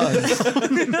with guns.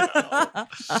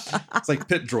 It's like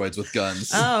pit droids with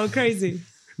guns. Oh, crazy.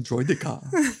 Droidica.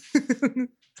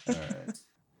 All right.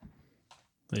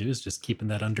 He was just keeping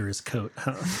that under his coat,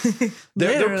 huh?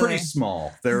 They're Literally. pretty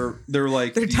small. They're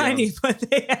like They're tiny, but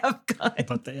they have guns.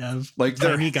 But they have like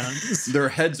tiny guns. Their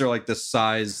heads are like the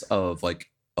size of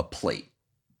like a plate,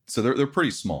 so they're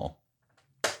pretty small,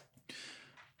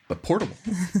 but portable.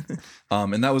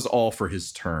 And that was all for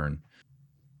his turn.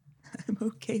 I'm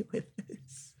okay with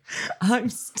this. I'm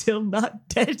still not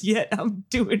dead yet. I'm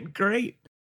doing great.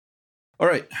 All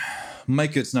right,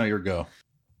 Micah, it's now your go.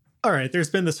 All right, there's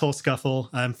been this whole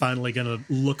scuffle. I'm finally going to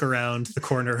look around the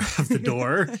corner of the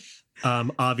door.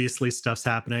 Obviously, stuff's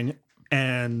happening.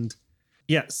 And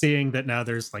yeah, seeing that now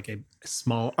there's like a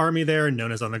small army there and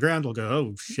Nona's on the ground, we'll go,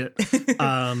 oh, shit.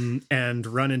 And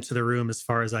run into the room as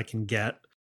far as I can get,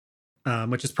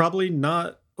 which is probably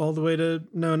not all the way to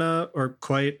Nona or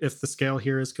quite if the scale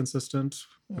here is consistent.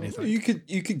 What do you think?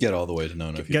 You could get all the way to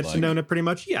Nona if you Get like. to Nona pretty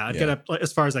much. Yeah, I'd get up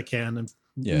as far as I can and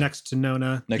next to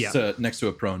Nona. Next to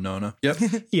a pro Nona. Yep.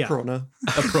 Yeah. Prona.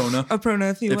 A prona. A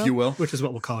prona, if you will. Which is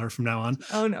what we'll call her from now on.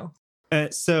 Oh, no.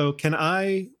 So can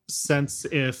I sense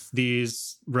if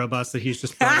these robots that he's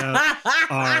just brought out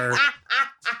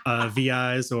are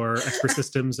VIs or expert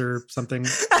systems or something?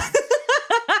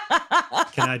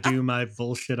 Can I do my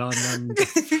bullshit on them?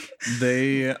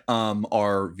 They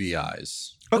are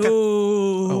VIs. Okay.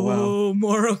 Oh, wow.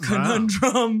 Moral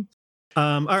conundrum.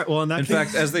 All right. Well, in that In case,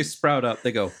 fact, as they sprout up,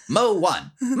 they go, Mo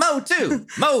 1, Mo 2,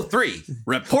 Mo 3,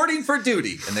 reporting for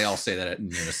duty. And they all say that in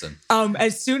unison.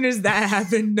 As soon as that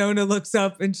happened, Nona looks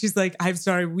up and she's like, I'm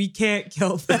sorry, we can't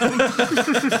kill them.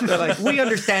 They're like, we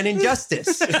understand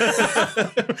injustice.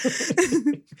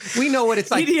 We know what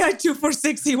it's like. EDI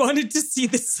 246, he wanted to see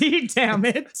the sea, damn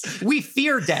it. We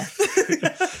fear death.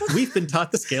 we've been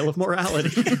taught the scale of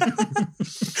morality.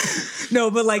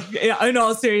 No, but like, in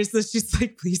all seriousness, she's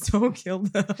like, please don't kill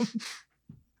them.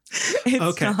 It's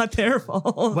Okay. not their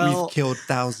fault. Well, We've killed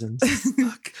thousands.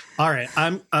 all right.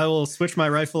 I will switch my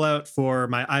rifle out for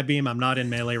my I-beam. I'm not in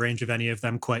melee range of any of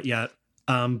them quite yet.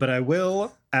 But I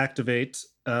will activate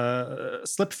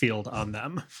slip field on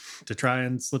them to try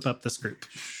and slip up this group.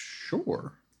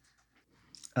 Sure.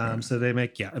 So they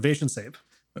make, evasion save.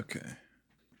 Okay.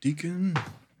 Deacon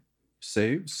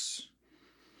saves.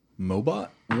 Mobot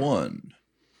 1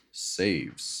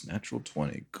 saves. Natural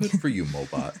 20. Good for you,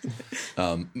 Mobot.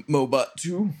 Mobot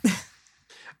 2.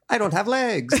 I don't have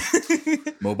legs.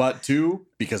 Mobot 2,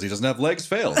 because he doesn't have legs,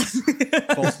 fails.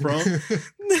 Falls prone.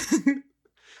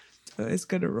 It's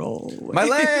gonna roll. My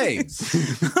legs!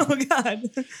 Oh, God.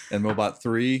 And Mobot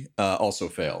 3 also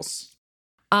fails.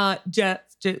 Jeff,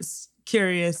 just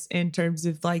curious in terms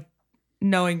of like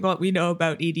knowing what we know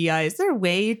about EDI, is there a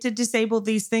way to disable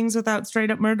these things without straight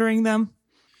up murdering them?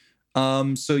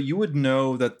 So you would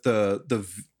know that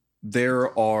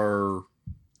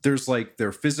there's like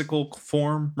their physical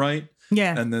form, right?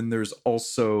 Yeah. And then there's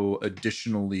also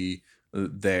additionally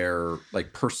their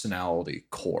like personality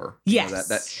core. Yes.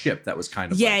 That chip that was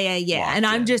kind of Yeah. locked And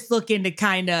I'm in. just looking to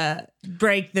kind of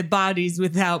break the bodies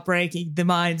without breaking the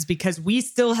minds, because we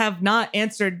still have not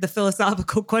answered the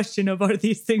philosophical question of, are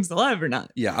these things alive or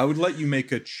not? Yeah, I would let you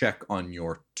make a check on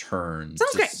your turn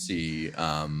Sounds to great. see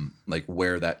like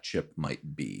where that chip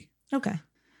might be. Okay.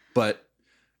 But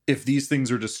if these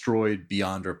things are destroyed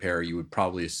beyond repair, you would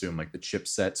probably assume like the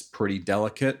chipset's pretty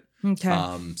delicate. Okay.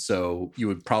 So you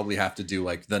would probably have to do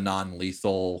like the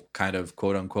non-lethal kind of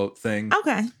quote unquote thing.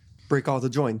 Okay. Break all the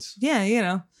joints. Yeah, you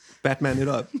know. Batman it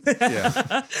up.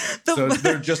 Yeah. So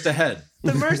they're just ahead.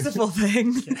 The merciful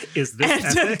thing. Is this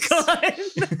And a ethics?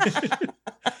 gun.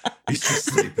 He's just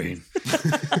sleeping.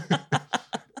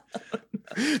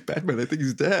 Batman, I think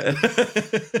he's dead.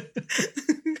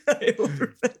 I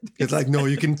overfed. It's like, no,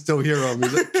 you can still hear him.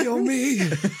 He's like, kill me.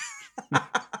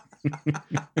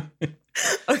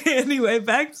 Okay, anyway,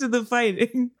 back to the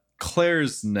fighting.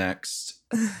 Claire's next.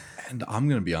 And I'm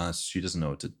going to be honest, she doesn't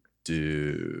know what to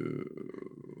do.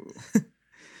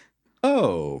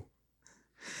 Oh.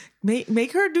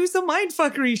 Make her do some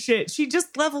mindfuckery shit. She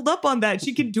just leveled up on that.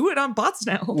 She can do it on bots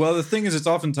now. Well, the thing is, it's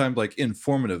oftentimes like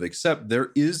informative, except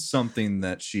there is something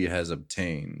that she has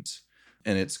obtained,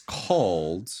 and it's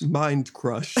called Mind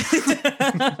crush.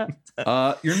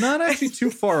 you're not actually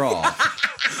too far off.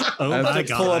 Oh I have my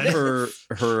to pull up god.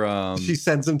 her She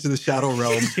sends him to the shadow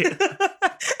realm.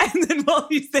 And then while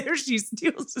he's there, she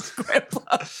steals his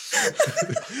grandpa.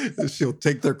 She'll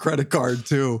take their credit card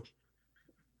too.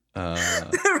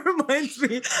 That reminds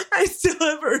me, I still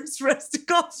have Ernst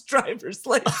Restikov's driver's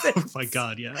license. Oh my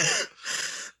god, yeah.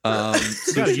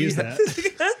 so Gotta she use that.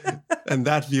 And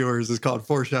that, viewers, is called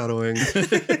foreshadowing.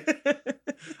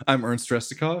 I'm Ernst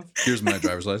Restikov. Here's my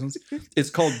driver's license. It's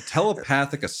called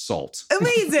telepathic assault.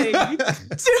 Amazing. Do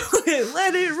it.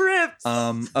 Let it rip.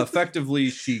 Effectively,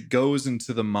 she goes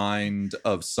into the mind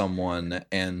of someone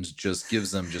and just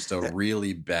gives them just a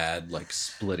really bad, like,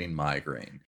 splitting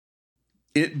migraine.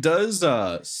 It does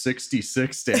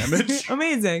 66 damage.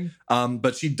 Amazing.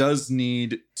 But she does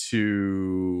need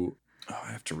to... Oh,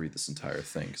 I have to read this entire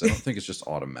thing because I don't think it's just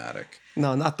automatic.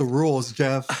 No, not the rules,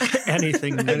 Jeff.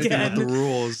 Anything. Anything Again. with the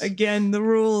rules. Again, the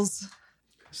rules.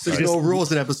 There's no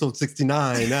rules in episode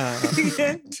 69.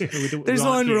 There's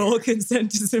one rule.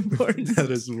 Consent is important. That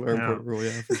is a more important rule,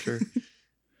 yeah, for sure.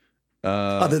 Uh,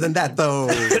 Other than that, though.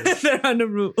 There are no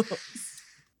rules.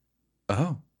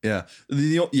 Oh, yeah.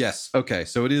 Yes. Okay.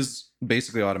 So it is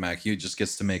basically automatic. He just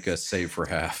gets to make a save for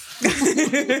half.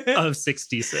 Of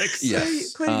 66.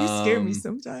 Yes. Clay, you scare me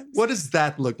sometimes. What does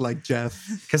that look like, Jeff?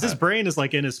 Because his brain is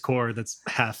like in his core that's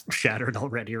half shattered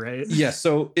already, right? Yeah.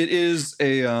 So it is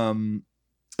a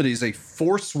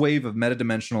force wave of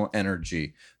metadimensional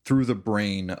energy through the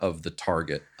brain of the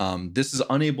target. This is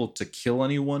unable to kill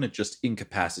anyone. It just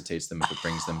incapacitates them if it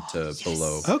brings them to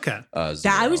below Okay.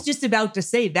 zero. I was just about to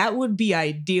say that would be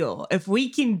ideal. If we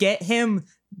can get him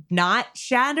not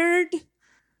shattered,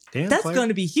 Damn, that's Claire. going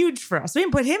to be huge for us. We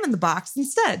can put him in the box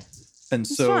instead. And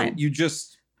It's so fine. you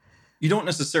don't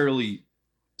necessarily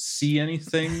see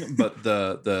anything, but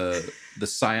the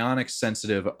psionic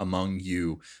sensitive among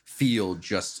you feel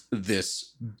just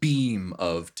this beam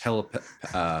of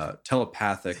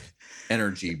telepathic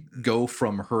energy go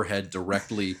from her head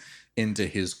directly into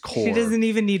his core. She doesn't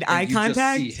even need eye And you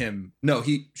contact. Just see him. No,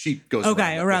 she goes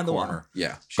Okay, around the corner. wall.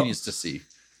 Yeah, she Cool. needs to see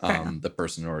Fair enough. the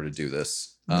person in order to do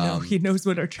this. No, he knows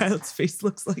what our child's face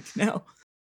looks like now.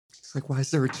 It's like, why is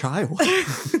there a child?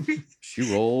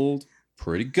 She rolled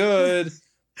pretty good.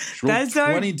 She rolled That's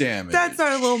our- 20 damage. That's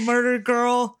our little murder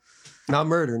girl. Not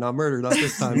murder, not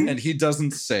this time. And he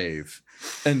doesn't save.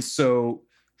 And so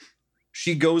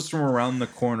she goes from around the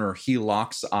corner. He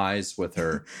locks eyes with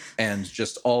her. And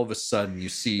just all of a sudden, you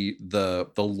see the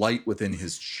light within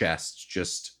his chest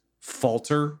just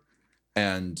falter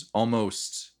and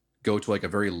almost go to like a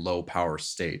very low power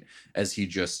state as he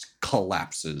just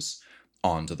collapses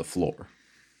onto the floor.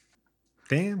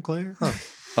 Damn, Claire.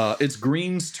 Huh. It's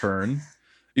Green's turn.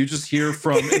 You just hear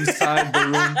from inside the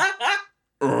room.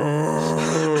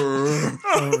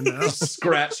 Oh no.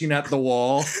 Scratching at the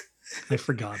wall. I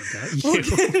forgot about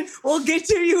you. We'll get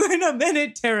to you in a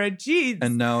minute, Tara. Jeez.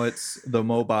 And now it's the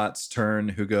Mobot's turn,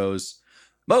 who goes,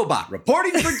 Mobot,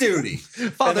 reporting for duty.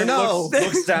 Father, And then no.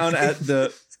 looks down at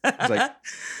the... He's like,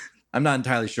 I'm not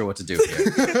entirely sure what to do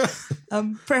here.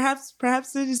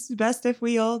 Perhaps it is best if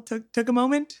we all took a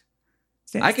moment.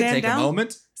 I can Stand take down. a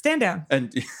moment. Stand down.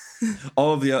 And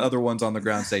all of the other ones on the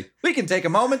ground say, we can take a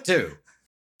moment too.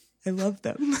 I love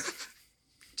them.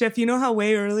 Jeff, you know how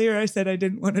way earlier I said I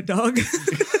didn't want a dog?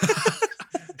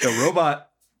 The robot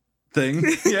thing.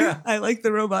 Yeah. I like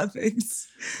the robot things.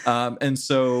 And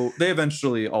so they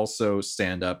eventually also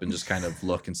stand up and just kind of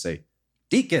look and say,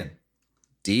 Deacon,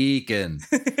 Deacon,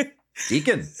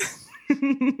 Deacon,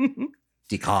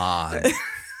 Deacon.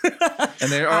 And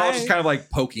they are all just kind of like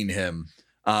poking him.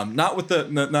 Not with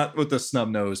the snub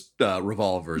nosed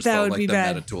revolvers, that but would like be the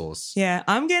bad. meta tools. Yeah,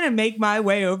 I'm gonna make my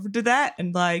way over to that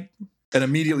and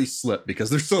immediately slip because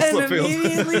they're so and slip field.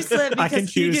 immediately slip I can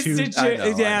because he choose gets to who- choose.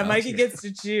 I know. Yeah, Micah gets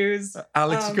to choose.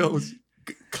 Alex goes,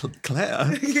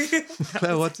 Claire,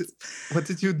 Claire, what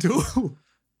did you do?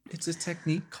 It's a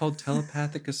technique called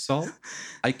telepathic assault.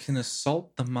 I can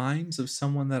assault the minds of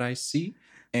someone that I see,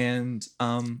 and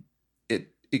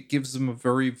it gives them a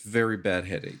very, very bad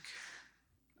headache.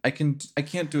 I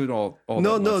can't do it all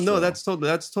No, that much, though.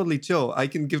 that's totally chill. I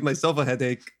can give myself a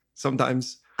headache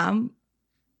sometimes. I'm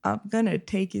gonna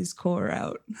take his core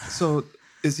out. So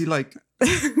is he like?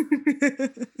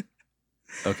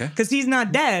 Okay. Because he's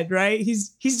not dead, right? He's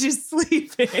just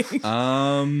sleeping.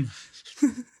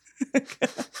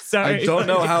 Sorry. I don't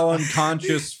know how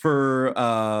unconscious for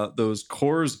those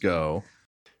cores go.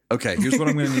 Okay, here's what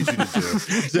I'm going to need you to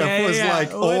do. Jeff was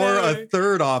like, or whatever. a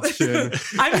third option.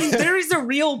 I mean, there is a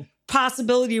real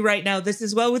possibility right now. This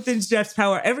is well within Jeff's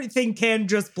power. Everything can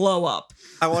just blow up.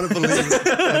 I want to believe it.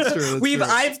 That's true. That's true.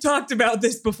 I've talked about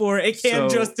this before. It can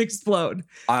So- just explode.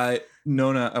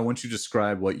 Nona, I want you to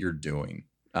describe what you're doing.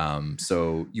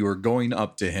 So you are going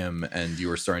up to him and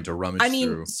you are starting to rummage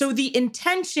through. So the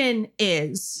intention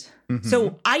is, Mhm.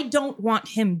 so I don't want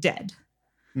him dead,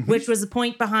 Mhm. which was the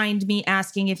point behind me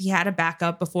asking if he had a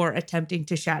backup before attempting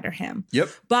to shatter him. Yep.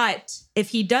 But if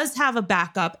he does have a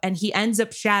backup and he ends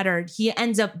up shattered, he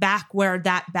ends up back where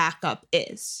that backup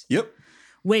is, Yep.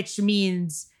 which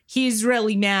means he's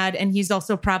really mad. And he's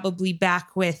also probably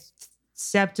back with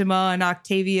Septima and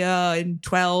Octavia and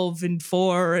 12 and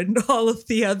 4 and all of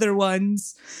the other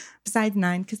ones besides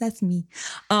 9, because that's me.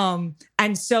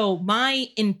 And so my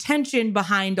intention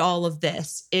behind all of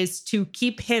this is to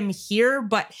keep him here,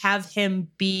 but have him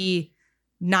be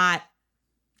not,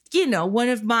 one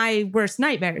of my worst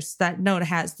nightmares that Nona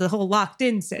has, the whole locked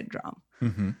in syndrome.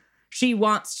 Mm-hmm. She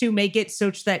wants to make it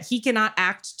such that he cannot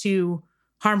act to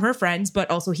harm her friends, but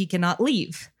also he cannot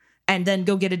leave and then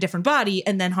go get a different body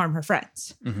and then harm her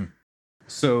friends. Mm-hmm.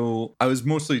 So I was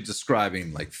mostly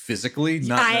describing like physically,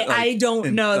 not I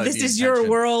don't know. This the is your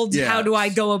intention. world. Yeah. How do I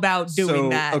go about doing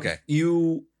that? Okay,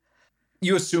 you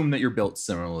assume that you're built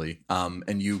similarly,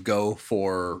 and you go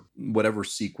for whatever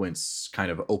sequence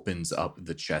kind of opens up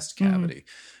the chest cavity.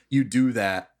 You do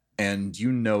that, and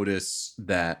you notice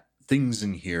that things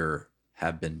in here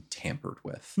have been tampered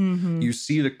with. Mhm. You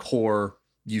see the core.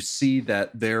 You see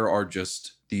that there are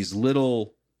just these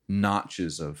little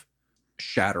notches of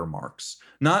shatter marks,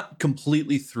 not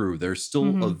completely through. There's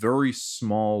still a very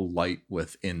small light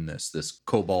within this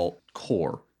cobalt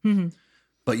core. Mhm.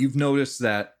 But you've noticed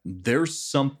that there's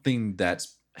something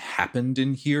that's happened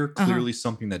in here, clearly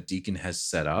something that Deacon has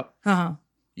set up. Uh-huh.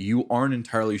 You aren't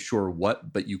entirely sure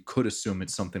what, but you could assume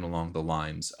it's something along the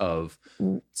lines of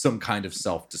some kind of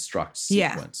self-destruct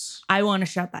sequence. I want to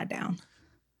shut that down.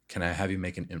 Can I have you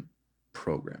make an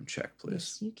program check, please?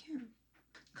 Yes, you can.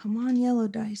 Come on, yellow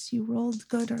dice. You rolled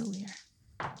good earlier.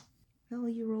 Well,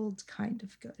 you rolled kind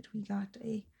of good. We got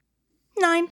a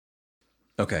 9.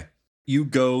 Okay. You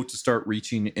go to start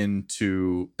reaching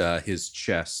into his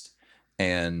chest,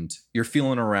 and you're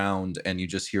feeling around, and you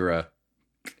just hear a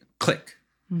click.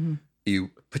 Mm-hmm.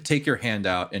 You take your hand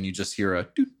out, and you just hear a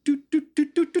doot, doot, doot,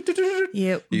 doot, doot, doot, doot, doot.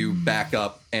 Yep. You back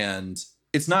up, and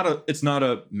it's not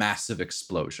a massive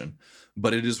explosion,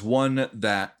 but it is one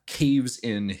that caves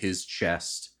in his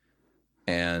chest,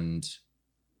 and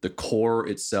the core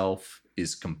itself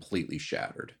is completely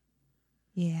shattered.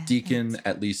 Yeah. Deacon,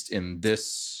 at least in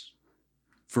this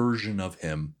version of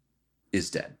him, is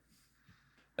dead.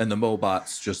 And the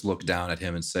Mobots just look down at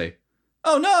him and say,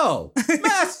 "Oh no,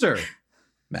 Master!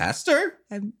 Master?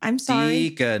 I'm sorry.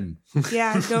 Deacon."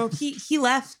 Yeah, no, he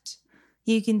left.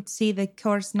 You can see the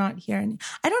core's not here. And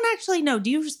I don't actually know.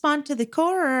 Do you respond to the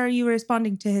core or are you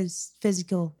responding to his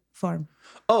physical form?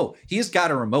 Oh, he's got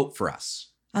a remote for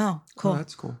us. Oh, cool. Oh,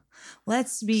 that's cool.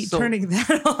 Let's be So- turning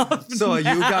that off. So are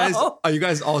now. you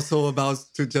guys also about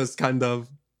to just kind of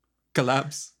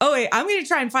collapse? Oh wait, I'm gonna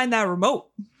try and find that remote.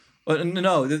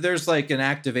 No, there's like an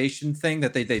activation thing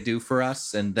that they do for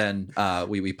us, and then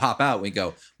we pop out and we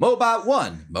go, Mobot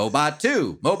 1, Mobot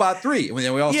 2, Mobot 3, and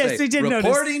then we all Yes, say, I did notice.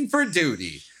 reporting for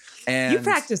duty. And You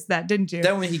practiced that, didn't you?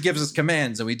 then when he gives us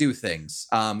commands and we do things,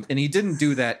 and he didn't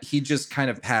do that, he just kind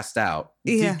of passed out.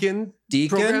 Yeah. Deacon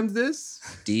Deacon? programmed this?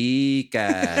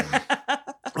 Deacon.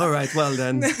 All right, well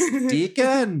then.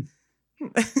 Deacon.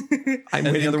 I'm And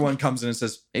the waiting. other one comes in and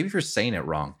says, maybe if you're saying it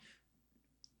wrong.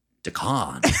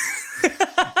 Deacon.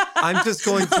 I'm just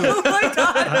going Oh to. my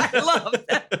God, I love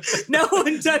that. No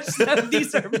one touched them.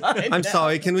 These are mine. I'm now.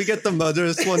 sorry. Can we get the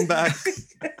murderous one back?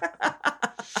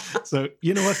 So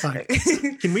you know what? Fine.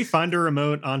 Can we find a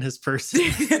remote on his person?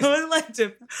 I would like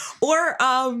to, or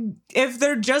if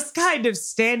they're just kind of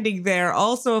standing there.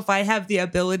 Also, if I have the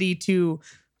ability to,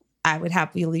 I would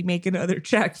happily make another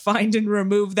check, find and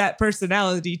remove that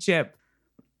personality chip.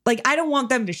 Like, I don't want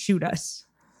them to shoot us.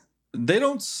 They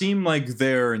don't seem like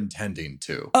they're intending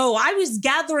to. Oh, I was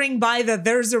gathering by that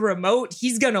there's a remote.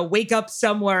 He's going to wake up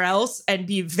somewhere else and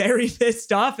be very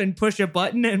pissed off and push a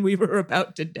button, and we were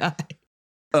about to die.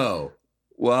 Oh,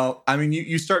 well, I mean,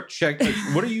 you start checking.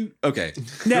 What are you? Okay.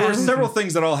 There No. were several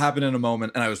things that all happened in a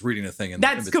moment, and I was reading a thing. In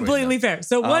That's between completely them. fair.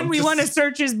 So one, we just- want to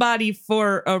search his body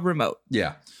for a remote.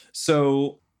 Yeah.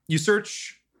 So you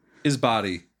search his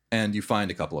body, and you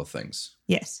find a couple of things.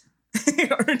 Yes.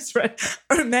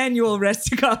 or Emmanuel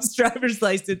Restikov's driver's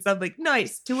license. I'm like,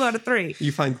 nice, 2 out of 3.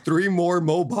 You find 3 more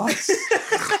Mobots.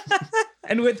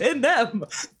 And within them,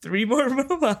 3 more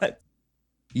robots.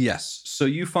 Yes. So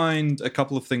you find a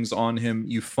couple of things on him.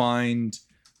 You find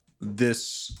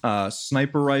this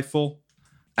sniper rifle.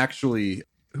 Actually,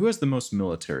 who has the most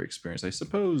military experience? I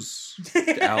suppose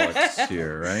Alex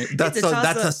here, right? That's It's a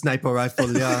that's a toss-up. sniper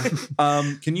rifle, yeah.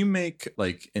 Can you make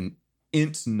like an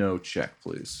int no check,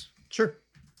 please? Sure.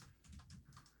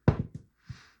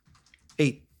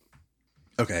 8.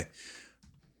 Okay.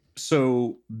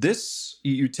 So this,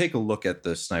 you take a look at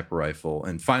the sniper rifle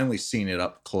and finally seeing it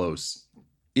up close,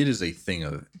 it is a thing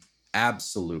of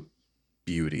absolute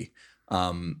beauty.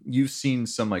 You've seen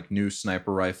some like new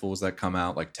sniper rifles that come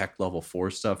out, like tech level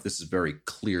 4 stuff. This is very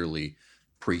clearly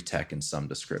pre-tech in some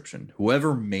description.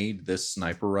 Whoever made this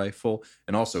sniper rifle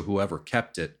and also whoever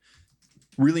kept it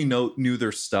really knew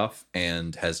their stuff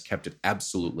and has kept it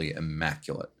absolutely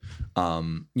immaculate.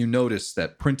 You notice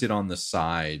that printed on the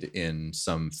side in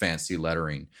some fancy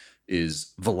lettering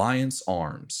is Valiance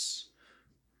Arms.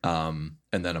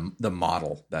 And then the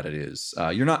model that it is.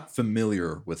 You're not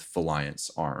familiar with Valiance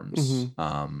Arms.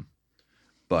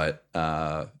 But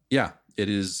yeah, it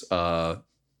is a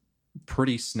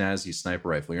pretty snazzy sniper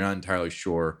rifle. You're not entirely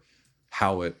sure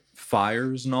how it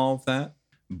fires and all of that,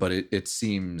 but it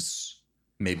seems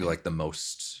maybe like the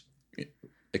most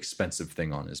expensive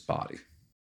thing on his body.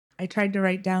 I tried to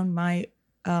write down my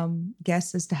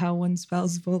guess as to how one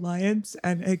spells Valiance,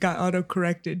 and it got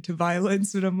auto-corrected to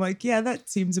violence, and I'm like, yeah, that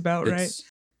seems about right.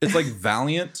 It's like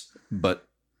Valiant, but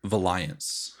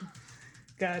Valiance.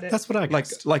 Got it. That's what I Like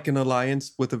guessed. like an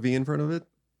alliance with a V in front of it.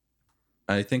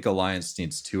 I think Alliance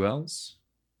needs 2 L's.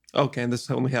 Okay, and this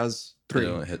only has 3. They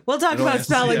don't hit- We'll talk they don't about hit-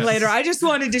 spelling yeah. later. I just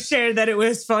wanted to share that it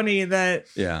was funny that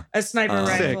Yeah. a sniper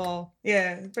Sick. rifle.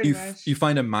 Yeah, pretty much. You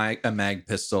find a mag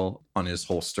pistol on his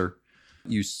holster.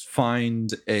 You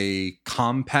find a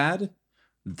comm pad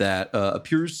that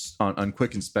appears on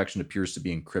quick inspection appears to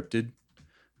be encrypted.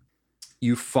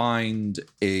 You find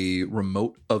a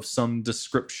remote of some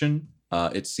description.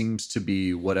 It seems to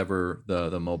be whatever the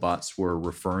Mobots were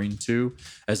referring to.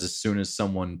 As soon as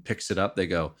someone picks it up, they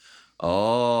go,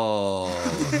 "Oh,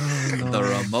 the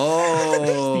remote."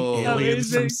 The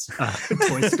aliens from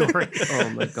Toy Story. Oh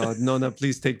my god, Nona,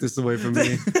 please take this away from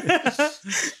me.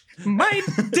 My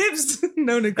dibs.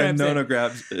 Nona grabs And Nona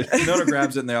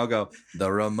grabs it, and they all go,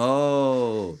 "The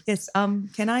remote." Yes.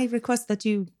 Can I request that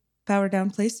you power down,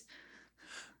 please?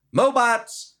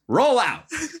 Mobots, roll out,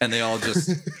 and they all just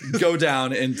go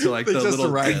down into like They the just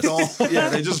little ragdoll. discs. Yeah,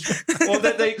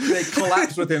 they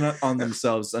collapse within on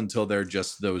themselves until they're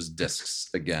just those discs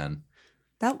again.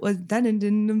 That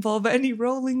didn't involve any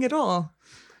rolling at all.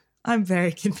 I'm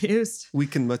very confused. We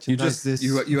can You merchandise just this.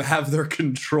 you have their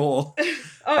control.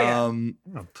 Oh yeah.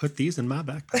 I'll put these in my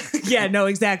backpack. Yeah, no,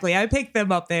 exactly. I picked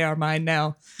them up. They are mine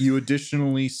now. You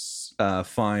additionally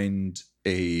find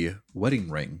a wedding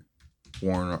ring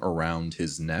worn around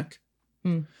his neck,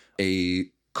 a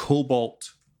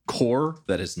cobalt core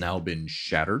that has now been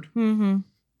shattered,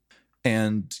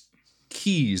 and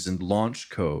keys and launch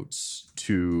codes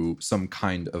to some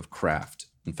kind of craft.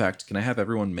 In fact, can I have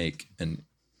everyone make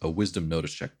a wisdom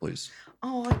notice check, please?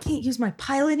 Oh, I can't use my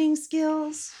piloting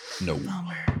skills. No.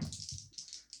 Bummer.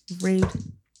 Rude.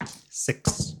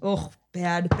 6. Oh,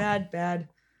 bad.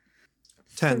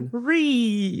 10.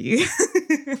 3.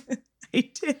 I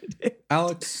did it.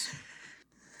 Alex,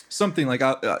 something like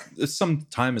some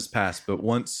time has passed, but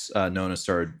once Nona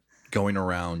started going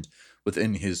around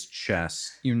within his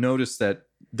chest, you noticed that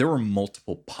there were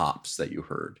multiple pops that you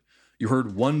heard. You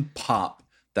heard one pop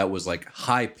that was like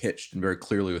high pitched and very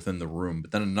clearly within the room,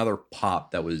 but then another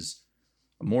pop that was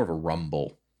more of a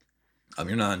rumble.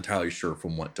 You're not entirely sure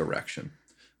from what direction,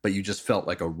 but you just felt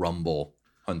like a rumble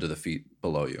under the feet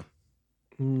below you.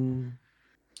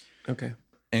 Okay.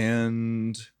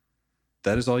 And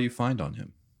that is all you find on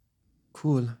him.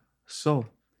 Cool. So,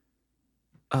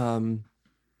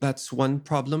 that's one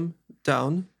problem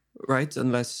down, right?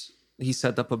 Unless he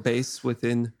set up a base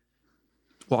within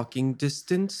walking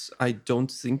distance. I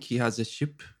don't think he has a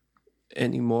ship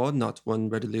anymore, not one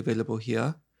readily available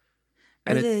here.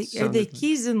 Are the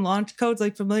keys and launch codes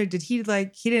like familiar? He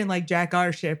didn't like jack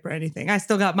our ship or anything? I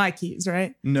still got my keys,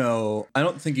 right? No, I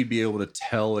don't think you'd be able to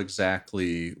tell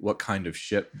exactly what kind of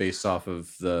ship based off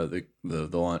of the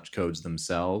launch codes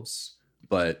themselves,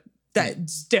 but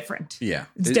that's different. Yeah,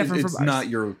 it's different from ours. It's not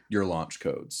your launch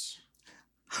codes.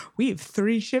 We have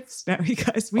 3 ships now, you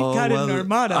guys. We got an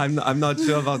armada. I'm not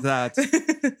sure about that.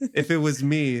 If it was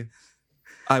me,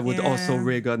 I would also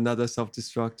rig another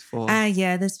self-destruct for.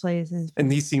 Yeah, this place is.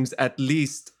 And he seems at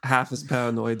least half as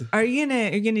paranoid. Are you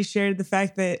gonna share the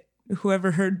fact that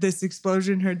whoever heard this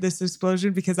explosion?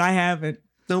 Because I haven't.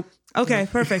 Nope. Okay,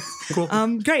 perfect. Cool.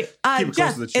 Great. Keep it close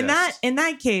Jeff, to the chest. in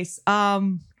that case,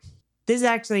 this is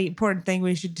actually an important thing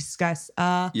we should discuss.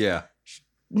 Yeah.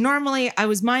 Normally, I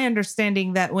was my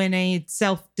understanding that when a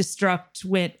self-destruct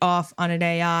went off on an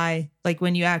AI, like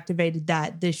when you activated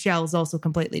that, the shell is also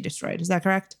completely destroyed. Is that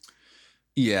correct?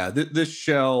 Yeah, this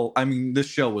shell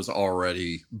was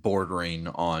already bordering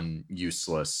on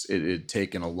useless. It had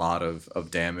taken a lot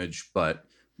of damage, but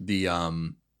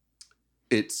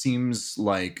it seems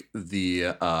like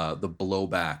the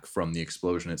blowback from the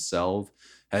explosion itself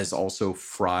has also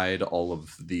fried all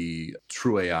of the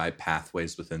true AI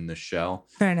pathways within the shell.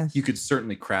 Fair enough. You could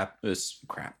certainly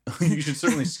you should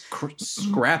certainly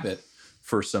scrap it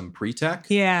for some pre-tech.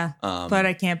 Yeah, but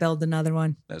I can't build another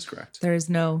one. That's correct. There is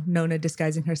no Nona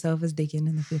disguising herself as Deacon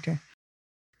in the future.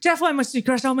 Jeff, why must you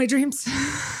crush all my dreams?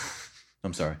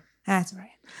 I'm sorry. That's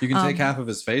right. You can take half of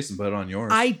his face and put it on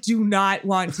yours. I do not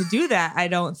want to do that. I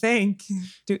don't think.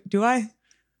 Do I?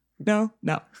 No.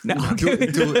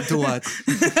 Do what?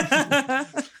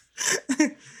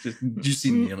 You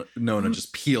see Nona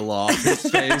just peel off his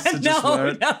face and just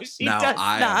No, she now does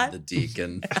I not. am the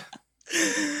deacon.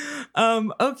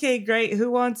 Okay, great.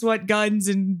 Who wants what guns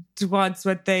and wants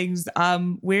what things?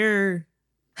 I'm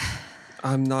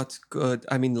not good.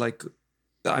 I mean, like,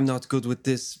 I'm not good with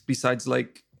this. Besides,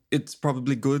 like, it's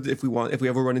probably good if we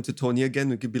ever run into Tony again,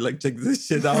 we could be like, check this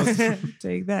shit out.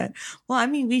 Take that. Well, I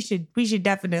mean, we should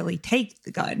definitely take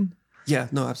the gun. Yeah,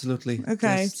 no, absolutely.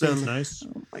 Okay. Yes, Sounds nice.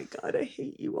 Oh my God, I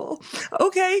hate you all.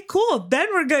 Okay, cool. Then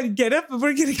we're going to get up and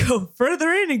we're going to go further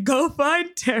in and go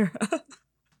find Terra.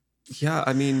 Yeah,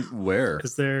 I mean, Where?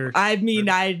 Is there? I mean,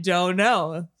 I don't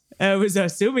know. I was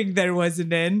assuming there was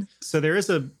an inn. So there is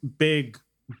a big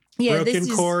Yeah, broken this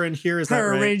is core in here. Is that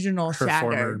her right? original Her shatter.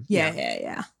 former-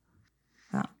 Yeah.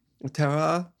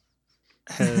 Terra,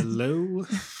 Hello.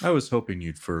 I was hoping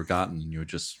you'd forgotten and you would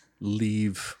just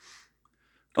leave.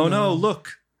 Oh no,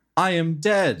 look, I am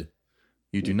dead.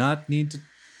 You do not need to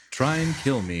try and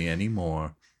kill me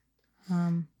anymore.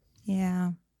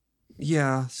 Yeah.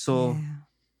 yeah. So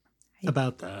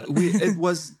About that.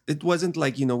 it wasn't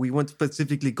like, we weren't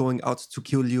specifically going out to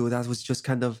kill you. That was just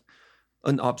kind of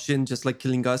an option. Just like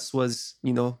killing us was,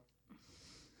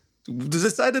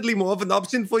 decidedly more of an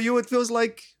option for you. It feels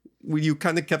like you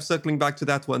kind of kept circling back to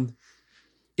that one.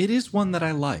 It is one that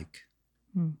I like.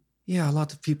 Yeah, a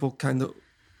lot of people kind of.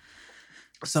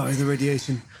 Sorry, the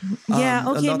radiation. Yeah, a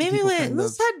okay, lot of maybe people kind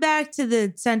let's of- head back to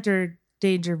the center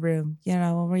danger room.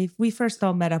 When we first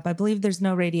all met up. I believe there's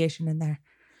no radiation in there.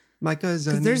 Micah is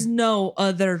Because there's no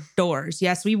other doors.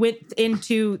 Yes, we went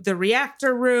into the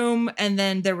reactor room and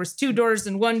then there was 2 doors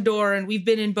and 1 door and we've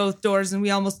been in both doors and we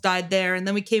almost died there. And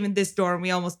then we came in this door and we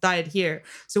almost died here.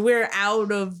 So we're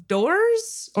out of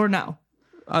doors or no?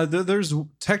 There's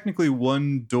technically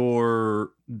one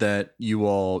door that you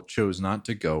all chose not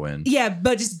to go in. Yeah,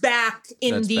 but just back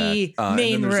in That's the back.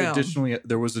 main and then there's room. Additionally,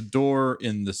 there was a door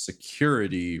in the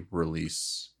security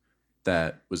release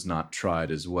that was not tried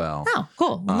as well. Oh,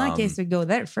 cool. In that case, we go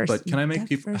there first. But can I make That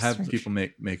people first have search. people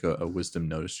make a wisdom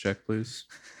notice check, please?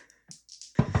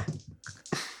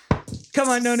 Come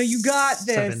on, Nona, you got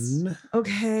this. 7.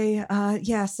 Okay.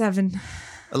 7.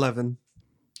 11.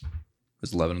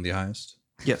 Is 11 the highest?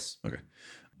 Yes. Okay.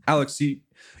 Alex,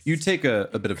 you take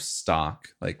a bit of stock,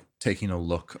 like taking a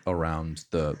look around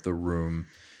the room,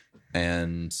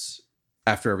 And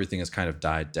after everything has kind of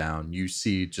died down, you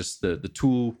see just the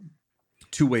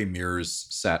two-way mirrors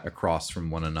sat across from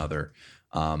one another.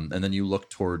 And then you look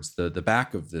towards the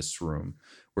back of this room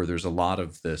where there's a lot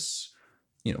of this,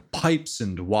 pipes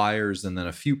and wires, and then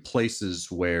a few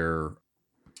places where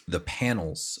the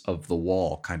panels of the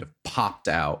wall kind of popped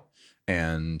out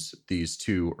and these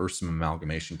two Ursum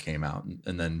amalgamation came out,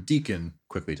 and then Deacon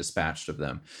quickly dispatched of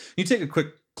them. You take a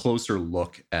quick closer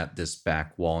look at this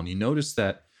back wall and you notice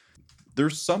that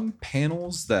there's some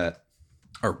panels that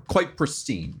are quite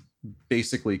pristine,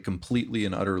 basically completely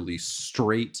and utterly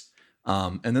straight.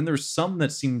 And then there's some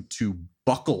that seem to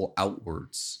buckle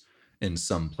outwards in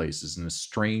some places in a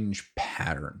strange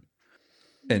pattern.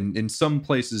 And in some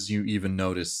places you even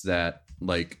notice that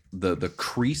like the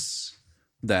crease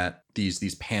that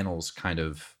these panels kind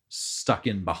of stuck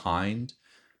in behind,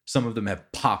 some of them have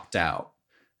popped out.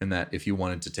 And that if you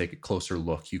wanted to take a closer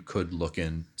look, you could look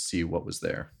and see what was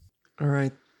there. All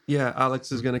right. Yeah,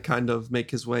 Alex is going to kind of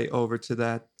make his way over to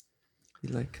that. Be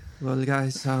like, well,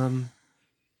 guys,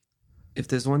 if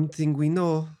there's one thing we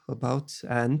know about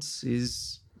ants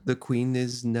is the queen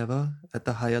is never at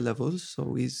the higher levels,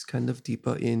 so he's kind of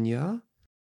deeper in, yeah?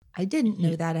 I didn't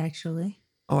know that, actually.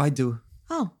 Oh, I do.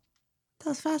 Oh, that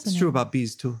was fascinating. It's true about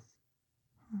bees, too.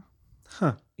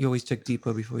 Huh. You always check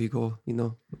deeper before you go,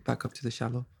 back up to the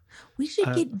shallow. We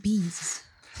should get bees.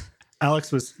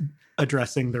 Alex was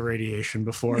addressing the radiation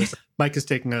before. So Mike is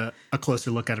taking a closer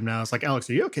look at him now. It's like, Alex,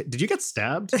 are you okay? Did you get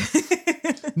stabbed?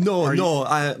 No,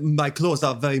 my clothes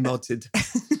are very melted.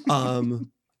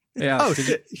 Yeah. Oh,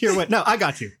 shit. Here, wait. No, I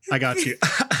got you.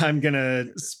 I'm going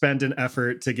to spend an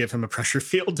effort to give him a pressure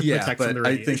field to protect from the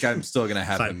radiation. I think I'm still going to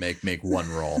have him make one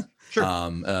roll.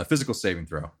 Sure. Physical saving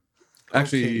throw.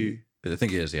 Actually, I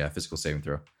think it is, physical saving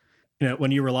throw.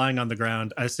 When you're relying on the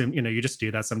ground, I assume, you just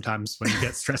do that sometimes when you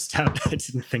get stressed out. I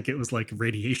didn't think it was like a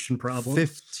radiation problem.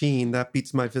 15, that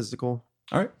beats my physical.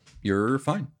 All right. You're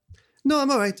fine. No,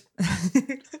 I'm all right.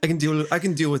 I can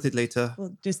deal with it later.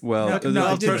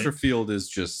 The pressure field is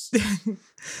just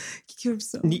You're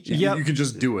so you can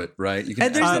just do it, right? You can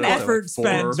and there's an effort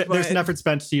spent. There's an effort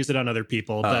spent to use it on other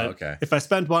people. But okay. If I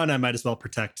spend one, I might as well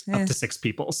protect up to 6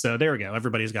 people. So there we go.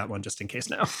 Everybody's got one just in case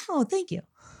now. Oh, thank you.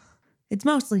 It's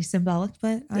mostly symbolic,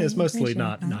 but it's mostly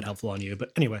not helpful on you.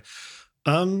 But anyway,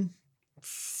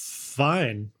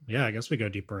 fine. Yeah, I guess we go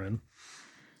deeper in.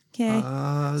 Okay.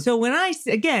 So when I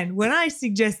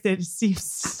suggested it seems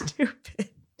stupid.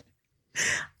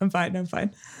 I'm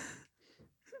fine.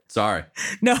 Sorry.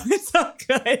 No, it's all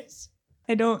good.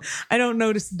 I don't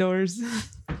notice doors.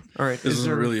 All right. This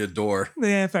isn't really a door.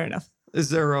 Yeah, fair enough. Is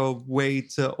there a way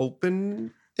to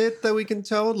open it that we can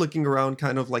tell? Looking around,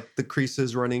 kind of like the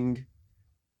creases running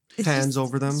hands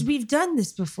over them. We've done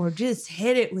this before. Just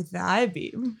hit it with the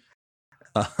I-beam.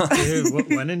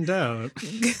 When in doubt.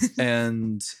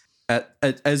 And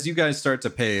as you guys start to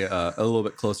pay a little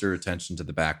bit closer attention to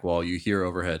the back wall, you hear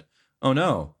overhead, "Oh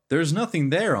no, there's nothing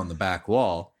there on the back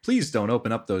wall. Please don't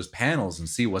open up those panels and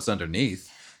see what's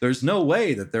underneath. There's no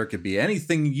way that there could be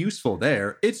anything useful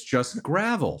there. It's just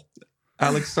gravel."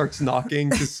 Alex starts knocking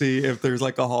to see if there's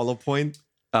like a hollow point.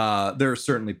 There are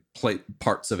certainly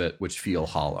parts of it which feel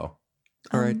hollow.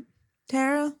 All right.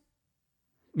 Tara?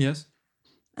 Yes?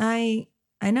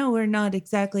 I know we're not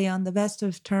exactly on the best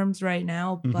of terms right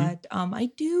now, but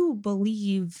I do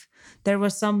believe there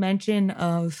was some mention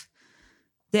of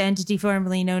the entity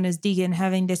formerly known as Deacon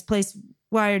having this place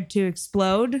wired to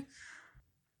explode.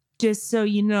 Just so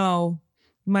you know,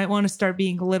 you might want to start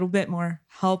being a little bit more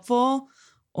helpful,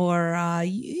 or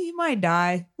you might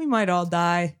die. We might all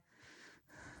die.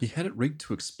 You had it rigged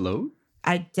to explode?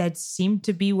 That seemed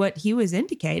to be what he was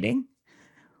indicating.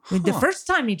 The first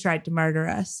time he tried to murder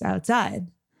us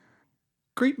outside.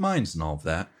 Great minds and all of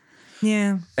that.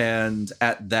 Yeah. And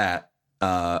at that,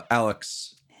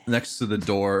 Alex, next to the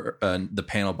door, the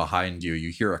panel behind you, you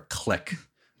hear a click.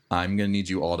 I'm going to need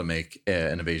you all to make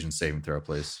an evasion saving throw,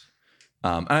 please.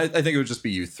 I think it would just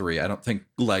be you three. I don't think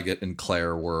Leggett and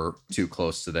Claire were too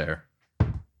close to there.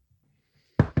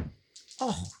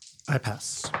 Oh, I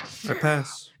pass.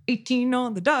 18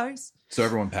 on the dice. So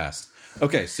everyone passed.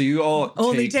 Okay, so you all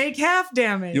only take half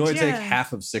damage. You only take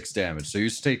half of 6 damage, so you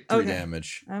just take 3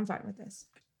 damage. I'm fine with this.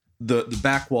 The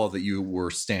back wall that you were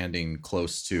standing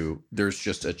close to, there's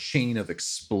just a chain of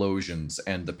explosions,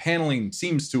 and the paneling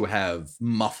seems to have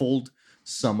muffled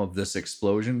some of this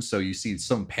explosion. So you see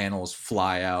some panels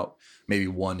fly out. Maybe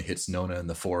one hits Nona in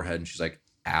the forehead, and she's like,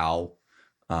 "Ow,"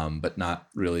 but not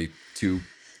really too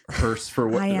hurt for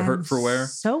wear.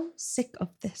 So sick of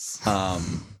this.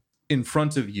 In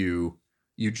front of you,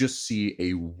 you just see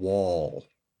a wall,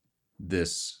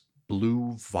 this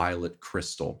blue-violet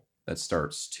crystal that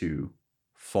starts to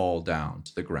fall down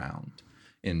to the ground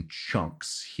in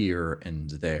chunks here and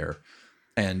there.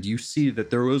 And you see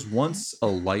that there was once a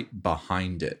light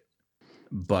behind it,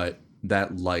 but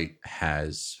that light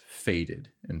has faded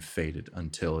and faded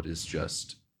until it is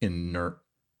just inert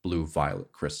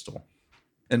blue-violet crystal.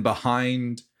 And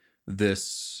behind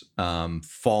this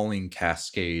falling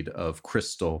cascade of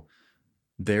crystal,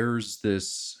 there's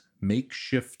this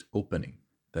makeshift opening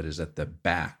that is at the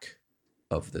back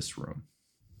of this room.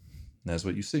 And that's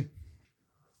what you see.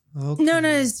 Okay. Nona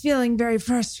is feeling very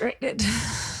frustrated.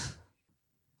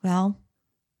 Well,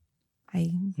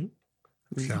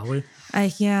 Shall we?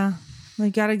 we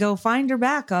gotta go find her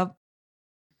backup.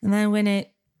 And then when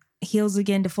it heals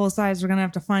again to full size, we're gonna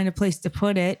have to find a place to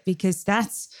put it because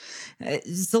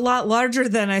it's a lot larger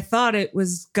than I thought it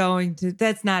was going to.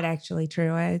 That's not actually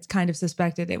true. I kind of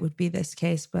suspected it would be this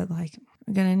case, but like,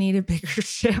 we're gonna need a bigger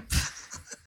ship.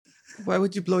 Why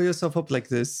would you blow yourself up like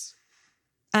this?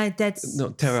 That's No,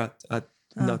 Terra.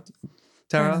 Not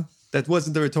Terra. That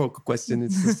wasn't a rhetorical question.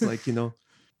 It's just like,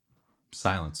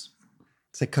 Silence.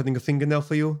 it's like cutting a fingernail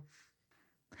for you.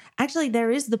 Actually, there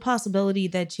is the possibility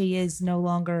that she is no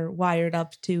longer wired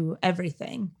up to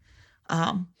everything.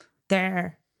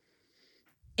 There,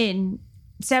 in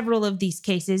several of these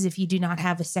cases, if you do not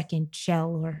have a second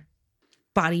shell or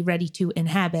body ready to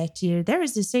inhabit, there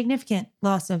is a significant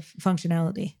loss of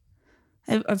functionality.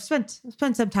 I've spent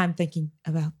some time thinking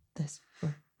about this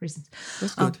for reasons.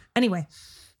 That's good. Anyway,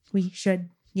 we should,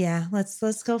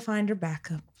 let's go find her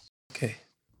backup. Okay.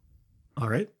 All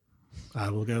right. I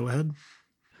will go ahead.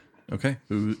 Okay.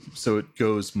 So it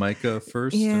goes Micah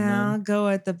first? Yeah, I'll go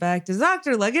at the back. Does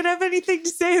Dr. Leggett have anything to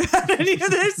say about any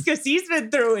of this? Because he's been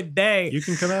through a day. You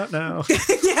can come out now.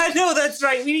 Yeah, no, that's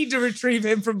right. We need to retrieve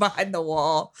him from behind the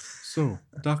wall. So,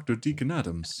 Dr. Deacon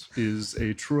Adams is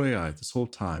a true AI this whole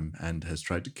time and has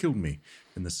tried to kill me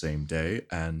in the same day.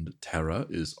 And Terra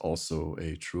is also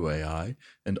a true AI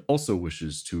and also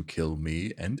wishes to kill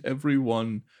me and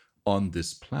everyone on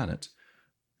this planet.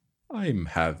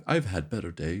 I've had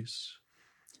better days.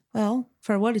 Well,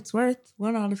 for what it's worth,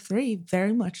 1 out of 3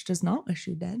 very much does not wish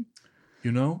you dead.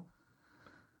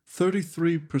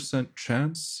 33%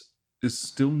 chance is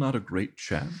still not a great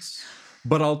chance.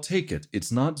 But I'll take it.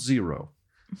 It's not 0.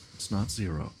 It's not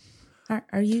 0.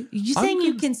 Are you saying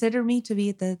you consider me to be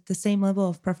at the same level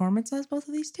of performance as both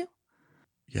of these two?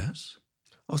 Yes.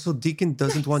 Also, Deacon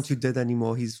doesn't want you dead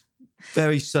anymore. He's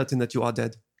very certain that you are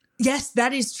dead. Yes,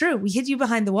 that is true. We hid you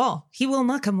behind the wall. He will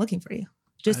not come looking for you.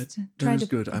 Just try to.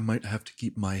 Good. I might have to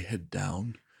keep my head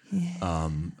down. Yeah.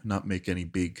 Not make any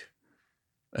big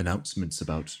announcements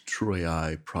about true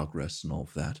AI progress and all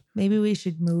of that. Maybe we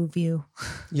should move you.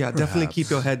 Yeah, definitely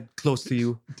keep your head close to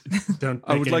you. Don't.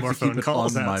 I would any like more to keep phone it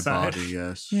calls on my outside. body.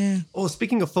 Yes. Yeah. Oh,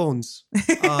 speaking of phones,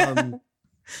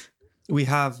 we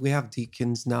have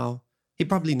Deacons now. He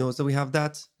probably knows that we have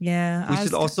that. Yeah. We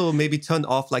should also maybe turn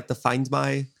off like the Find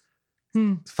My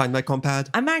compad.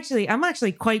 I'm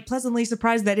actually quite pleasantly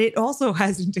surprised that it also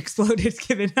hasn't exploded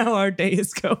given how our day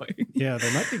is going. Yeah,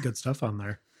 there might be good stuff on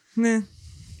there. Nah.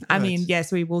 I Right. mean,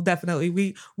 yes, we will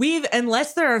definitely. We've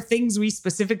unless there are things we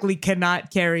specifically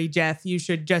cannot carry, Jeff, you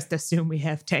should just assume we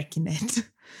have taken it.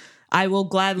 I will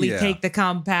gladly take the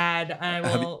compad. I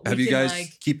will. Have you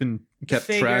guys kept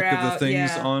track of the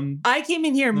things on? I came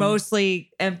in here mostly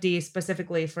empty,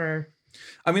 specifically for.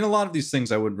 I mean, a lot of these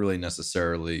things I wouldn't really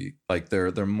necessarily like.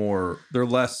 They're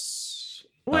less.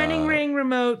 Wedding ring,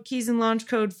 remote, keys and launch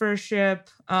code for a ship.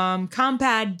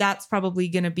 Compad, that's probably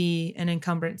going to be an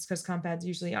encumbrance because compads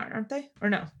usually aren't they? Or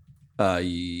no?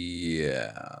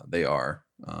 Yeah, they are.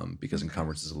 Because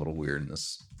encumbrance is a little weird in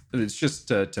this. It's just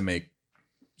to make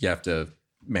you have to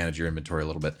manage your inventory a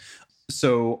little bit.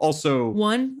 So also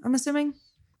 1, I'm assuming,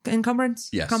 encumbrance.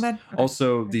 Yes. Compad. Okay.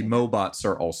 Also, the Mobots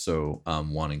are also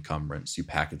 1 encumbrance. You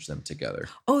package them together.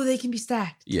 Oh, they can be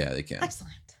stacked. Yeah, they can.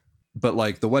 Excellent. But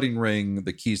like the wedding ring,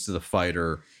 the keys to the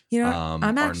fighter,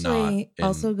 I'm actually not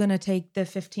also going to take the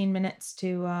 15 minutes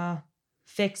to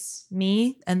fix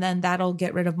me, and then that'll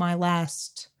get rid of my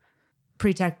last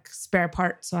pre-tech spare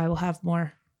part, so I will have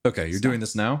more. Okay, you're doing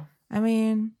this now? I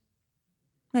mean,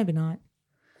 maybe not.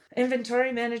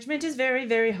 Inventory management is very,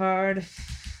 very hard.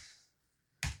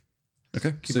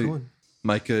 Okay, Keep so going.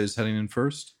 Micah is heading in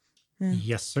first,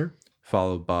 Yes, sir.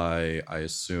 followed by, I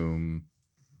assume,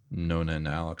 Nona and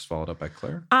Alex, followed up by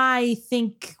Claire. I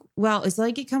think, is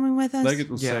Leggett coming with us? Leggett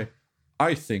will say,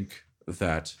 I think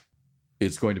that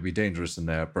it's going to be dangerous in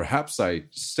there. Perhaps I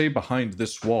stay behind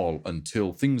this wall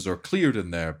until things are cleared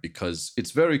in there, because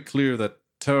it's very clear that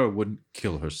Terra wouldn't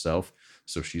kill herself.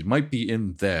 So she might be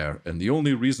in there, and the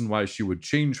only reason why she would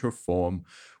change her form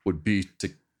would be to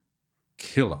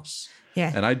kill us.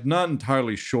 Yeah. And I'm not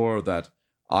entirely sure that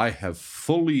I have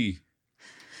fully...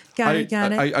 Got it.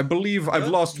 I believe I've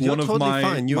lost you're one of totally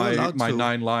fine. You're my allowed to.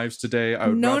 9 lives today. I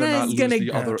would rather Nona not is lose gonna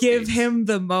the other give 8. him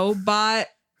the Mobot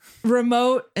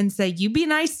remote and say, "You be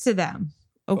nice to them,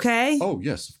 okay?" Oh,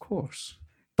 yes, of course.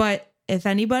 But if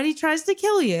anybody tries to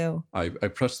kill you, I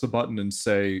press the button and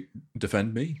say,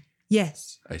 defend me.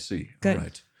 yes, I see. Good. All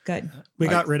right. good. We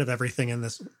got rid of everything in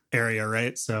this area,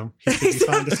 right? So he should be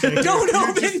fine to stay. Don't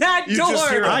open that you just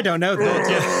hear door. I don't know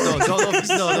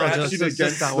that.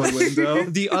 Just that one. window.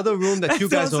 The other room that you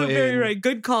That's guys also are very in. right.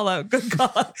 Good call out. Good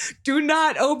call out. Do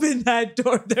not open that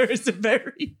door. There is a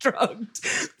very drugged,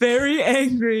 very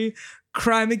angry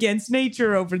crime against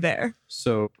nature over there.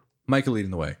 So, Micah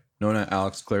leading the way. Nona,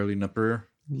 Alex, Claire leading up rear.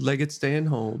 Leggett staying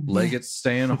home. Leggett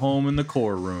staying home in the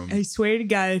core room. I swear to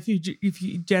God, if you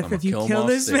Jeff, I'ma if you kill him kill off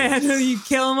this stage. man, you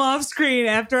kill him off screen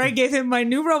after I gave him my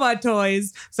new robot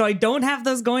toys, so I don't have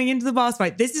those going into the boss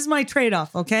fight. This is my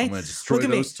trade-off, okay? I'm going to destroy Look at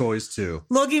me. those toys too.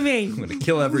 Look at me. I'm going to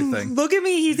kill everything. Look at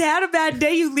me. He's had a bad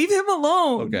day. You leave him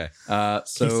alone. Okay.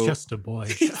 So He's just a boy.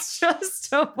 He's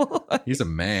just a boy. he's a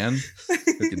man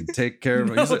who can take care of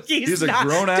him. No, He's a not.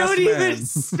 grown-ass Don't man. even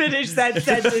finish that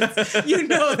sentence. You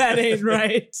know that ain't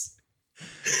right.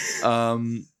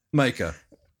 Micah,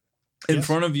 in Yes?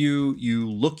 front of you, you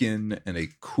look in and a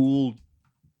cool,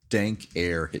 dank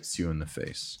air hits you in the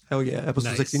face. Hell yeah, episode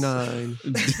Nice. 69.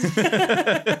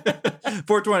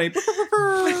 420.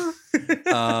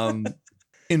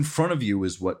 In front of you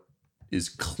is what is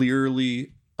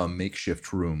clearly a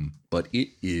makeshift room, but it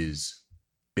is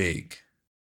big.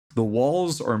 The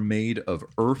walls are made of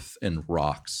earth and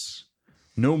rocks.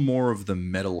 No more of the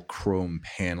metal chrome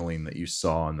paneling that you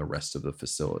saw in the rest of the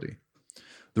facility.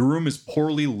 The room is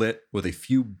poorly lit with a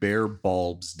few bare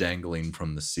bulbs dangling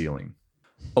from the ceiling.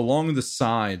 Along the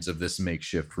sides of this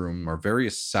makeshift room are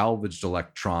various salvaged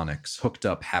electronics hooked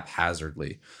up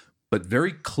haphazardly, but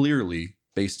very clearly,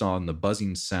 based on the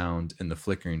buzzing sound and the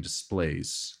flickering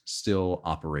displays, still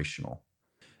operational.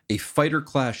 A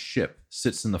fighter-class ship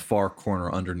sits in the far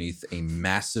corner underneath a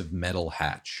massive metal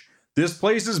hatch. This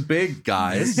place is big,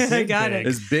 guys. I got it.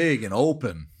 It's big and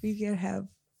open. We could have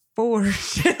 4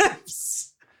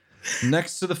 ships.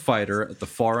 Next to the fighter at the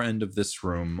far end of this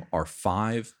room are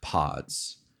 5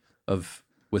 pods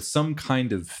with some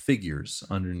kind of figures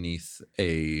underneath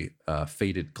a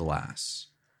faded glass.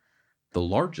 The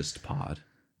largest pod,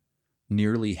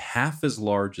 nearly half as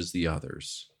large as the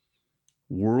others,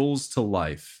 whirls to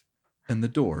life and the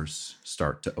doors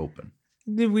start to open.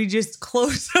 Did we just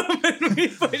close them and we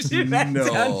push it back No.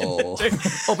 down?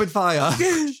 Open fire.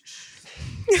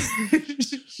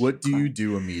 What do you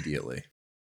do immediately?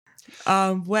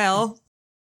 Well,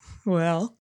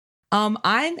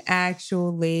 I'm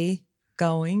actually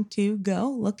going to go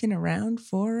looking around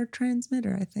for a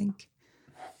transmitter, I think.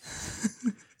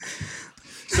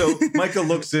 So Micah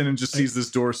looks in and just sees this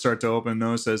door start to open.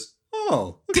 Noah says,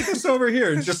 "Oh, look at this over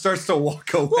here," and just starts to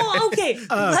walk away. Well, okay,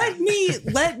 let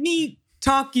me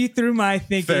talk you through my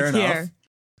thinking Fair enough. here.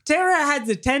 Terra has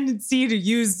a tendency to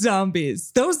use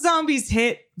zombies. Those zombies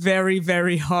hit very,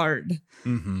 very hard.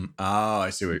 Mm-hmm. Oh,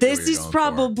 I see what This you're is going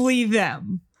probably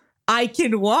them. I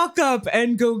can walk up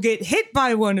and go get hit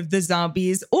by one of the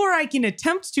zombies, or I can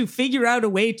attempt to figure out a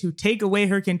way to take away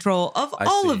her control of I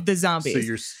all see. of the for. zombies. So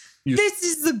you're This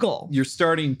is the goal. you're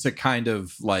starting to kind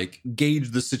of like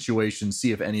gauge the situation,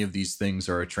 see if any of these things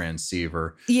are a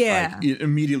transceiver. Yeah. Like,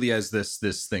 immediately as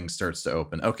this thing starts to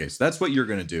open. Okay, so that's what you're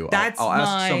going to do. That's I'll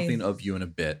ask my- something of you in a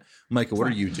bit. Micah, what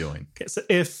are you doing? Okay, so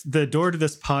if the door to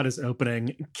this pod is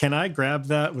opening, can I grab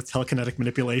that with telekinetic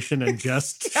manipulation and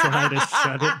just try to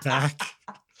shut it back?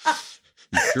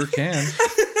 You sure can.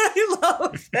 I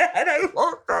love that. I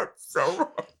love that so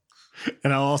much.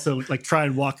 And I'll also like try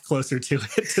and walk closer to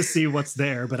it to see what's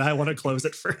there, but I want to close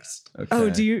it first. Okay. Oh,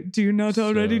 do you not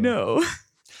already So- know?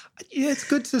 Yeah, it's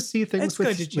good to see things It's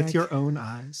good to with check. your own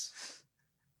eyes.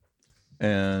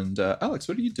 And Alex,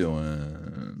 what are you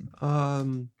doing?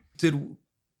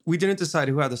 We didn't decide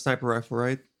who had the sniper rifle,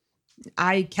 right?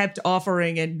 I kept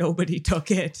offering and nobody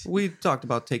took it. We talked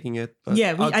about taking it. But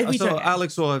Yeah, we so took it.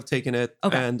 Alex will have taken it,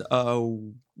 Okay. and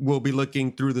we'll be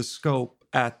looking through the scope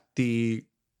at the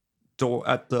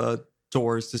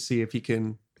doors to see if he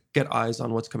can get eyes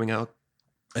on what's coming out.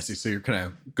 I see. So you're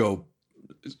gonna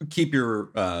keep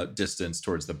your distance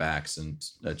towards the backs and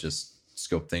just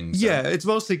scope things. Yeah, out. it's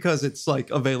mostly because it's like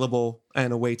available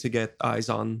and a way to get eyes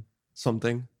on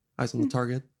something, eyes on the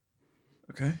target,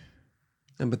 Okay.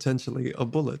 and potentially a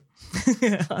bullet.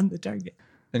 On the target.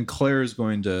 And Claire is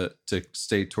going to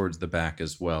stay towards the back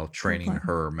as well, training Okay.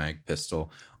 her mag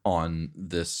pistol on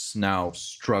this now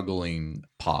struggling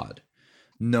pod.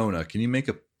 Nona, can you make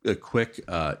a quick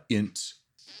int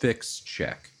fix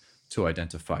check to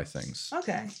identify things?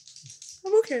 Okay.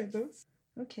 I'm okay with those.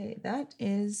 Okay, that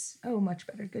is much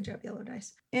better. Good job, yellow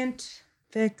dice. Int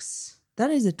fix. That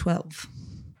is a 12.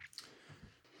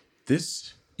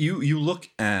 This you look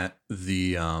at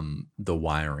the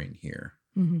wiring here,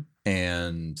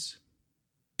 and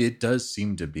it does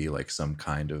seem to be like some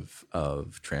kind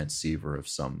of transceiver of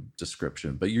some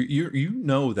description. But you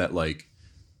know that like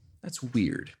that's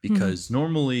weird because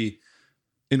normally,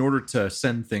 in order to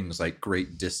send things like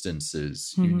great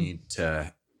distances, you need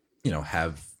to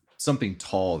have something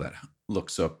tall that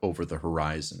looks up over the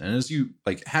horizon. And as you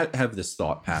like have this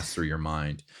thought pass through your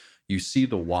mind, you see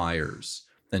the wires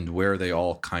and where they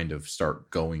all kind of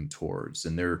start going towards.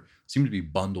 And there seem to be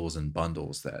bundles and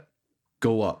bundles that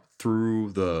go up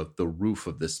through the roof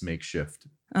of this makeshift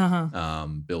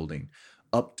building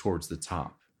up towards the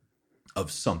top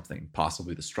of something,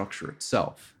 possibly the structure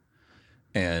itself.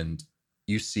 And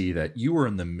you see that you are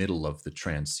in the middle of the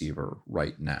transceiver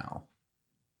right now.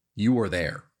 You are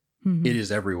there. It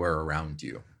is everywhere around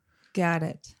you. Got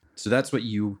it. So that's what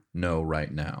you know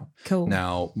right now. Cool.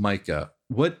 Now, Micah,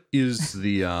 what is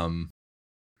the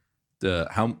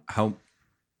how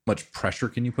much pressure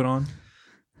can you put on?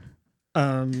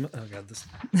 Oh god, this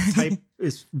type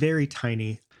is very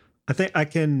tiny. I think I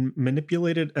can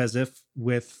manipulate it as if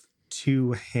with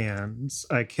 2 hands.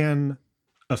 I can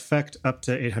affect up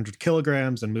to 800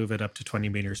 kilograms and move it up to 20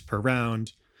 meters per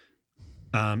round.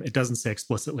 It doesn't say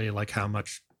explicitly like how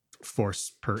much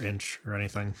force per inch or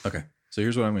anything. Okay, so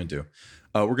here's what I'm going to do.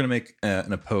 We're going to make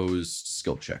an opposed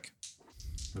skill check.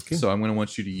 Okay. So I'm going to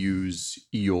want you to use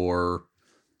your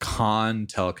con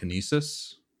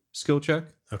telekinesis skill check.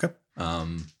 Okay.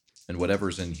 And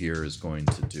whatever's in here is going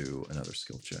to do another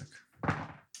skill check.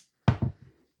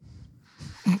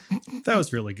 That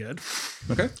was really good.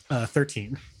 Okay.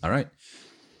 13. All right.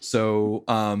 So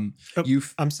I'm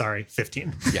sorry,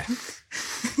 15. Yeah.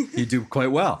 You do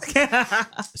quite well.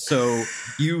 So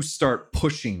you start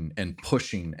pushing and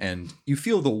pushing, and you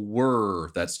feel the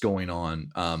whir that's going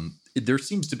on. There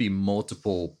seems to be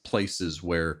multiple places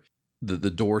where the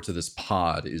door to this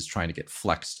pod is trying to get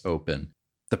flexed open.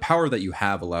 The power that you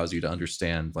have allows you to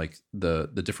understand like the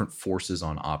different forces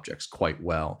on objects quite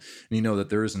well. And you know that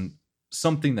there isn't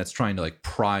something that's trying to like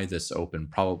pry this open,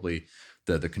 probably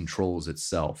the controls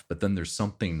itself. But then there's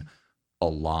something a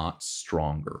lot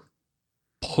stronger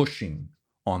pushing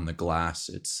on the glass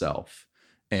itself.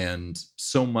 And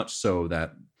so much so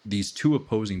that these two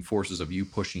opposing forces of you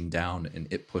pushing down and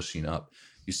it pushing up,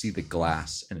 you see the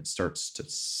glass and it starts to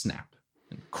snap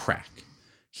and crack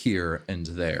here and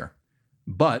there.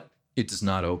 But it does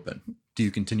not open. Do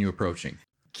you continue approaching?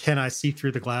 Can I see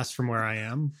through the glass from where I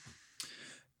am?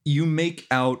 You make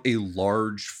out a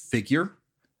large figure.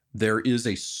 There is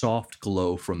a soft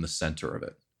glow from the center of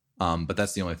it. But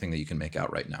that's the only thing that you can make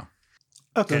out right now.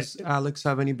 Okay. Does Alex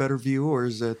have any better view, or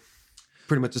is it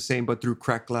pretty much the same but through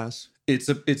cracked glass? It's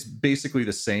basically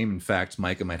the same. In fact,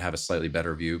 Micah might have a slightly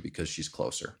better view because she's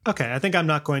closer. Okay. I think I'm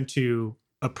not going to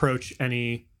approach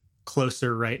any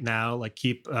closer right now. Like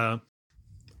keep a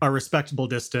respectable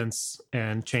distance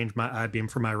and change my I-beam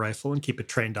for my rifle and keep it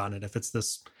trained on it if it's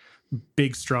this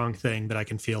big, strong thing that I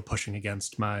can feel pushing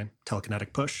against my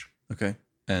telekinetic push. Okay.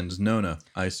 And Nona,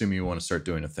 I assume you want to start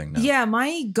doing a thing now. Yeah,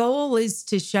 my goal is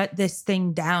to shut this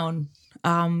thing down.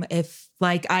 If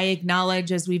like I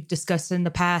acknowledge, as we've discussed in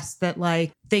the past, that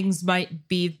like things might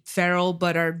be feral,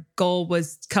 but our goal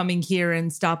was coming here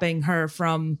and stopping her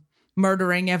from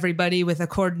murdering everybody with a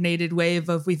coordinated wave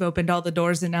of we've opened all the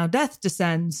doors and now death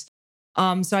descends.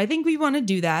 So I think we want to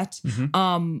do that.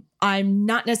 Mm-hmm. I'm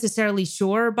not necessarily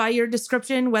sure by your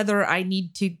description whether I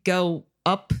need to go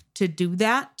up to do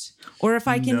that or if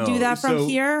I can do that from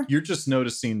here. You're just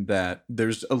noticing that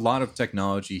there's a lot of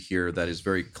technology here that is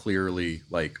very clearly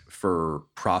like for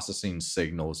processing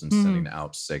signals and sending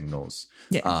out signals.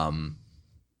 Yeah.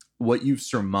 What you've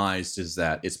surmised is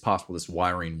that it's possible this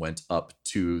wiring went up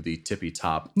to the tippy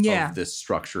top of this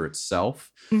structure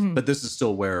itself, but this is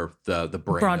still where the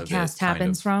brain broadcast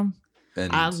happens from.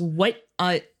 And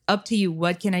up to you.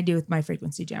 What can I do with my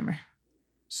frequency jammer?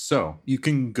 So you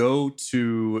can go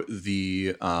to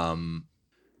the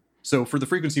so for the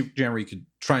frequency jammer, you could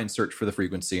try and search for the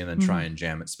frequency and then try and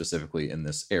jam it specifically in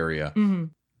this area.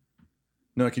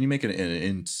 No, can you make an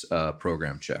int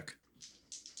program check?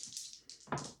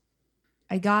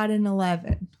 I got an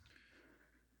 11.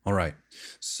 All right.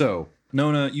 So,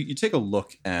 Nona, you take a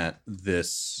look at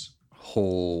this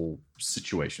whole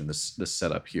situation, this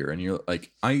setup here, and you're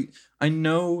like, I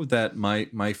know that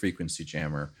my frequency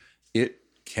jammer, it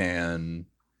can,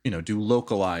 do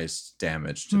localized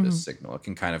damage to this signal. It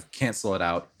can kind of cancel it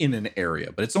out in an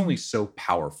area, but it's only so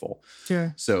powerful.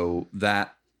 Sure. So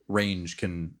that range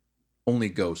can only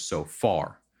go so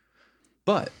far.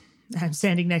 But I'm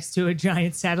standing next to a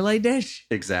giant satellite dish.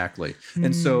 exactly.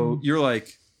 And so you're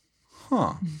like,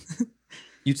 huh.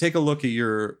 You take a look at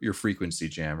your frequency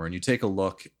jammer, and you take a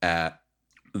look at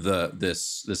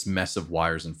this mess of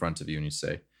wires in front of you, and you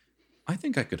say, I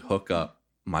think I could hook up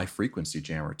my frequency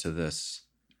jammer to this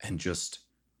and just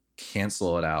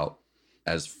cancel it out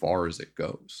as far as it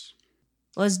goes.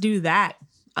 Let's do that.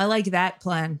 I like that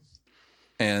plan.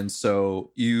 And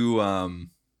so you,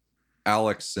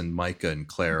 Alex and Micah and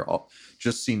Claire, all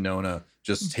just see Nona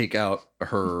just take out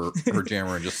her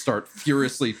jammer and just start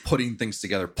furiously putting things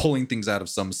together, pulling things out of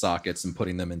some sockets and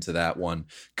putting them into that one,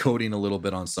 coding a little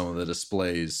bit on some of the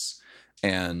displays.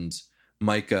 And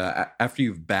Micah, after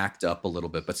you've backed up a little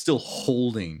bit, but still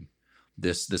holding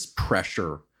this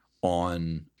pressure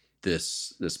on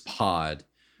this pod,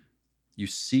 you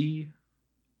see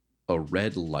a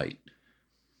red light.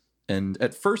 And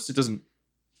at first it doesn't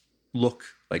look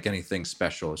like anything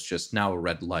special. It's just now a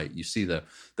red light. You see the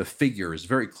figure is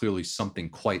very clearly something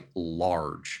quite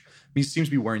large. He seems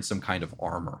to be wearing some kind of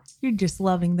armor. You're just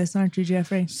loving this, aren't you,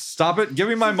 Jeffrey? Stop it. Give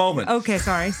me my moment. Okay,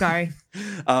 sorry.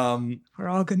 We're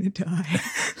all gonna die.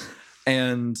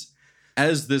 And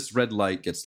as this red light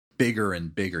gets bigger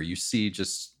and bigger, you see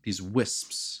just these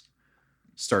wisps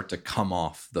start to come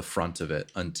off the front of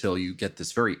it until you get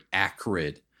this very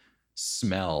acrid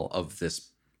smell of this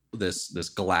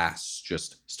glass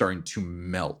just starting to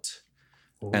melt.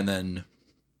 Oh. And then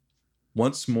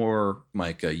once more,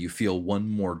 Micah, you feel one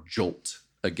more jolt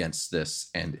against this,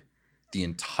 and the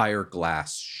entire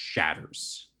glass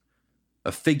shatters.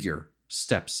 A figure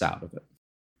steps out of it.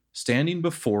 Standing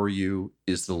before you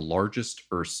is the largest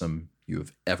Ursum you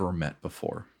have ever met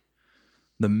before.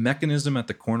 The mechanism at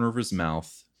the corner of his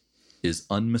mouth is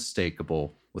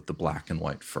unmistakable with the black and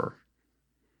white fur.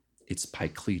 It's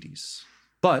Pycleides.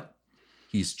 But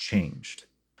he's changed.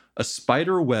 A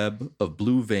spider web of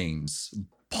blue veins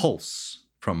pulse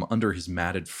from under his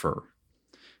matted fur.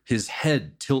 His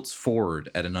head tilts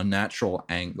forward at an unnatural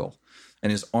angle,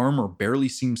 and his armor barely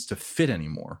seems to fit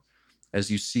anymore, as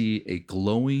you see a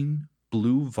glowing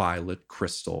blue-violet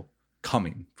crystal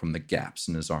coming from the gaps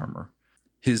in his armor.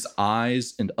 His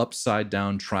eyes and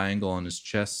upside-down triangle on his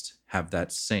chest have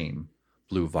that same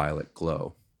blue-violet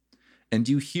glow. And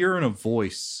you hear in a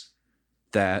voice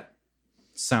that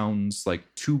sounds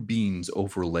like two beings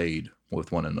overlaid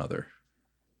with one another.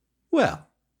 Well,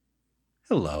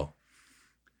 hello.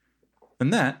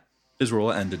 And that is where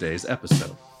we'll end today's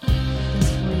episode. We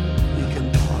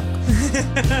can talk.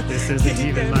 This isn't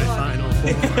even my final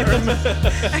form.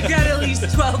 I got at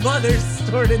least 12 others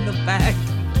stored in the back.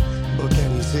 But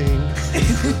can he sing?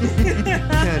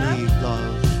 Can he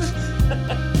love?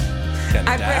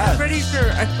 I'm pretty sure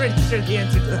the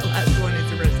answer to the last one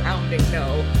is a resounding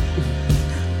no.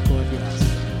 Well, if you ask.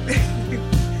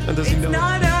 And does he It's know?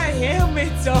 not a him,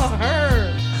 it's a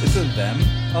her. It's a them,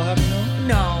 I'll have you know.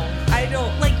 No, I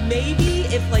don't. Like, maybe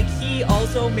if, like, he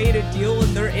also made a deal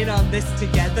and they're in on this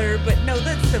together, but no,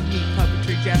 that's some neat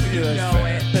puppetry, Jeff. You know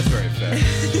fair. it. That's very fair.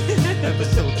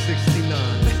 Episode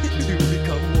 69.